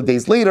a couple of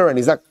days later, and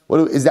he's not.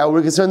 Is that what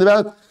we're concerned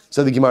about?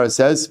 So the Gemara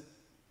says,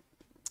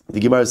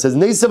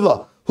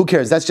 Neisivla, who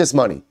cares? That's just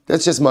money.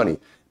 That's just money.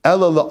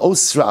 Ella la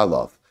osra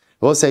alav.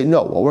 We'll say,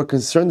 no, what we're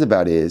concerned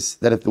about is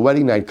that if the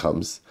wedding night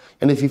comes,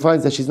 and if he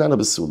finds that she's not a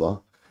basula,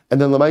 and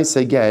then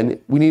Lamaisa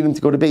again, we need him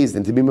to go to Beis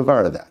Din to be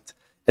mavara that.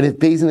 And if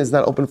Beis Din is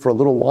not open for a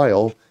little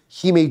while,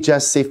 he may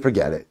just say,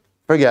 forget it,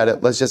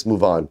 let's just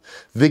move on.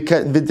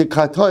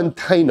 V'dikaton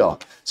taina.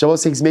 So we'll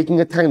say he's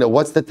making a taina.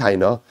 What's the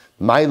taina?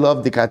 My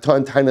love,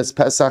 dikaton tainas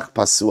pesach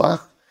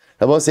pasuach.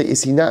 I will say,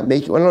 is he not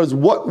making? In other words,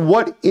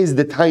 what is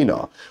the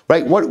taina?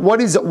 Right? What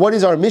is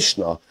our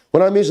Mishnah?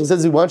 When our Mishnah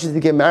says we want you to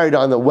get married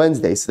on a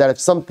Wednesday, so that if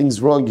something's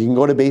wrong, you can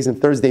go to Beis Din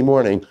Thursday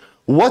morning.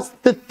 What's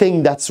the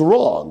thing that's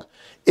wrong?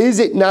 Is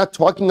it not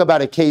talking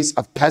about a case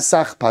of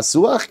pesach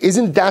pasuach?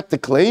 Isn't that the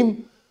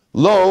claim?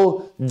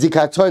 Lo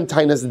dikaton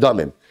tainas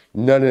damim.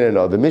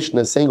 No. The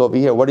Mishnah is saying over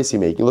here, what is he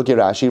making? Look at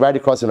Rashi, right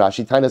across in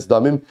Rashi, Tainas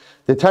Damim,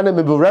 the Taina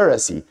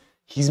Meburerasi.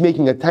 He's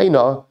making a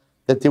Taina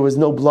that there was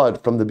no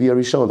blood from the Bia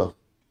Rishona.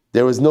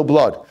 There was no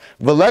blood.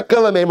 They will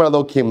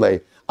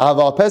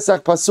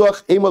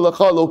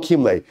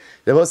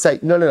say,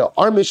 no.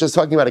 Our Mishnah is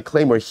talking about a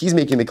claim where he's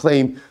making the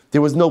claim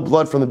there was no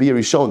blood from the Bia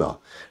Rishona.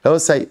 They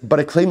will say, but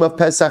a claim of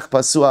Pesach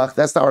Pasuach,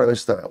 that's not our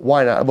Mishnah.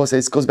 Why not? I will say,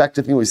 this goes back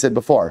to the thing we said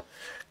before.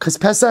 Because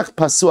Pesach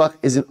Pasuach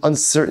is an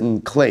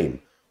uncertain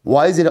claim.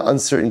 Why is it an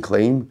uncertain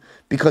claim?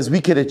 Because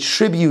we could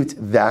attribute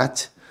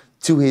that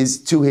to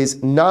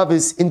his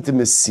novice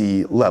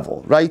intimacy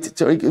level, right?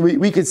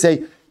 We could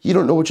say, you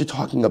don't know what you're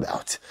talking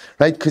about,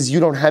 right? Because you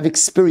don't have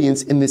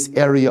experience in this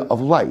area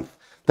of life.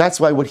 That's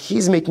why what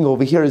he's making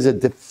over here is a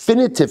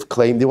definitive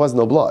claim. There was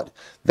no blood.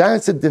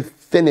 That's a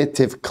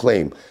definitive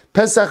claim.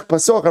 Pesach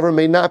Pasuach, however,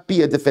 may not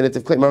be a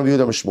definitive claim. Rabbi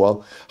Yehuda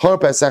Mishmuel, Har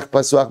Pesach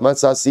Pasuach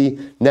Matzasi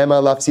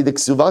Nema Lafsi de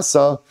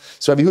Kesuvasa.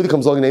 So Rabbi Yehuda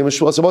comes along in the name of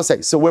Mishmuel. So we'll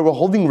say, so where we're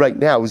holding right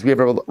now is we have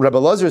Rabbi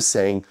Lazar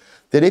saying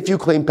that if you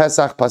claim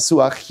Pesach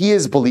Pasuach, he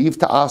is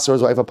believed to asr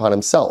his wife upon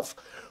himself.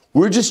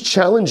 We're just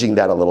challenging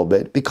that a little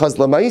bit because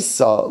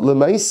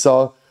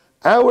Lemaisa,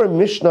 our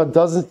Mishnah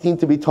doesn't seem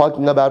to be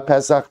talking about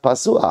Pesach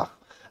Pasuach.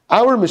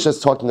 Our Mishnah is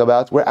talking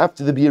about where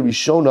after the Bia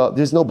Rishona,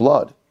 there's no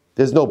blood.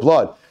 There's no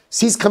blood.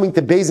 So he's coming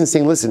to Beis Din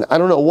saying, listen, I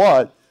don't know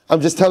what,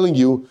 I'm just telling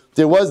you,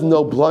 there was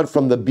no blood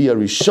from the Bia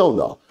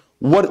Rishona.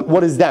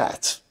 What is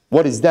that?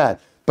 What is that?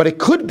 But it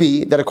could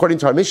be that according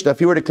to our Mishnah, if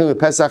he were to claim with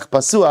Pesach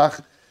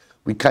Pasuach,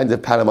 we kind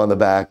of pat him on the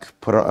back,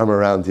 put our arm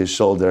around his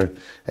shoulder,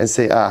 and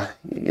say,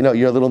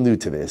 you're a little new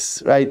to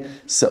this, right?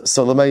 So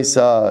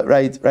Lemaisa,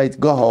 right,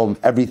 go home,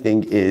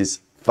 everything is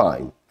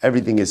fine.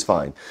 Everything is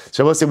fine.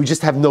 So I will say we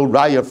just have no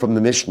raya from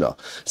the Mishnah.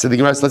 So the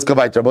Gemara says, let's go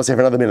weiter. I will say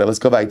for another minute, let's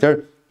go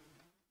weiter.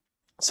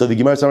 So the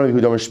Gemara says,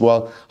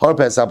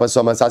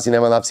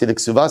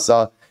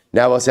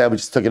 now I'll say we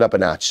just took it up a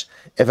notch.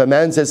 If a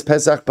man says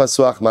Pesach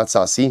Pasuach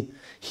Matzasi,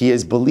 he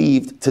is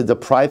believed to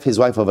deprive his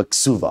wife of a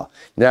ksuva.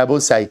 Now I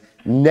will say,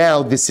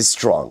 now this is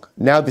strong.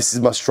 Now this is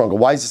much stronger.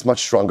 Why is this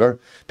much stronger?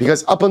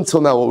 Because up until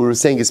now, what we were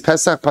saying is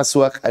Pesach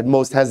Pasuach at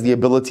most has the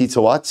ability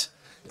to what?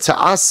 To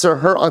answer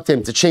her onto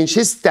him, to change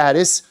his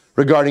status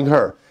regarding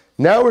her.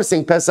 Now we're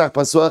saying Pesach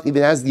Pasuach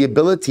even has the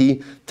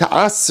ability to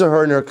answer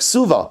her in her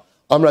ksuva.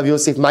 Rav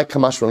Yosef, my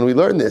kamashron, and we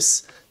learn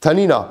this.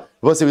 Tanina,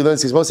 we learn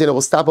this.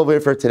 We'll stop over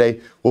here for today.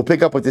 We'll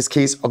pick up with this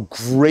case, a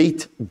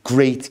great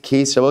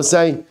case. Shall we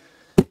say?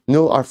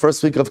 Our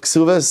first week of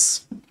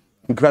Kesuvos,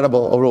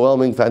 incredible,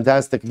 overwhelming,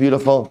 fantastic,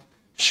 beautiful.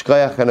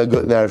 Shkoyach and a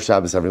good Erev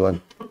Shabbos,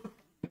 everyone.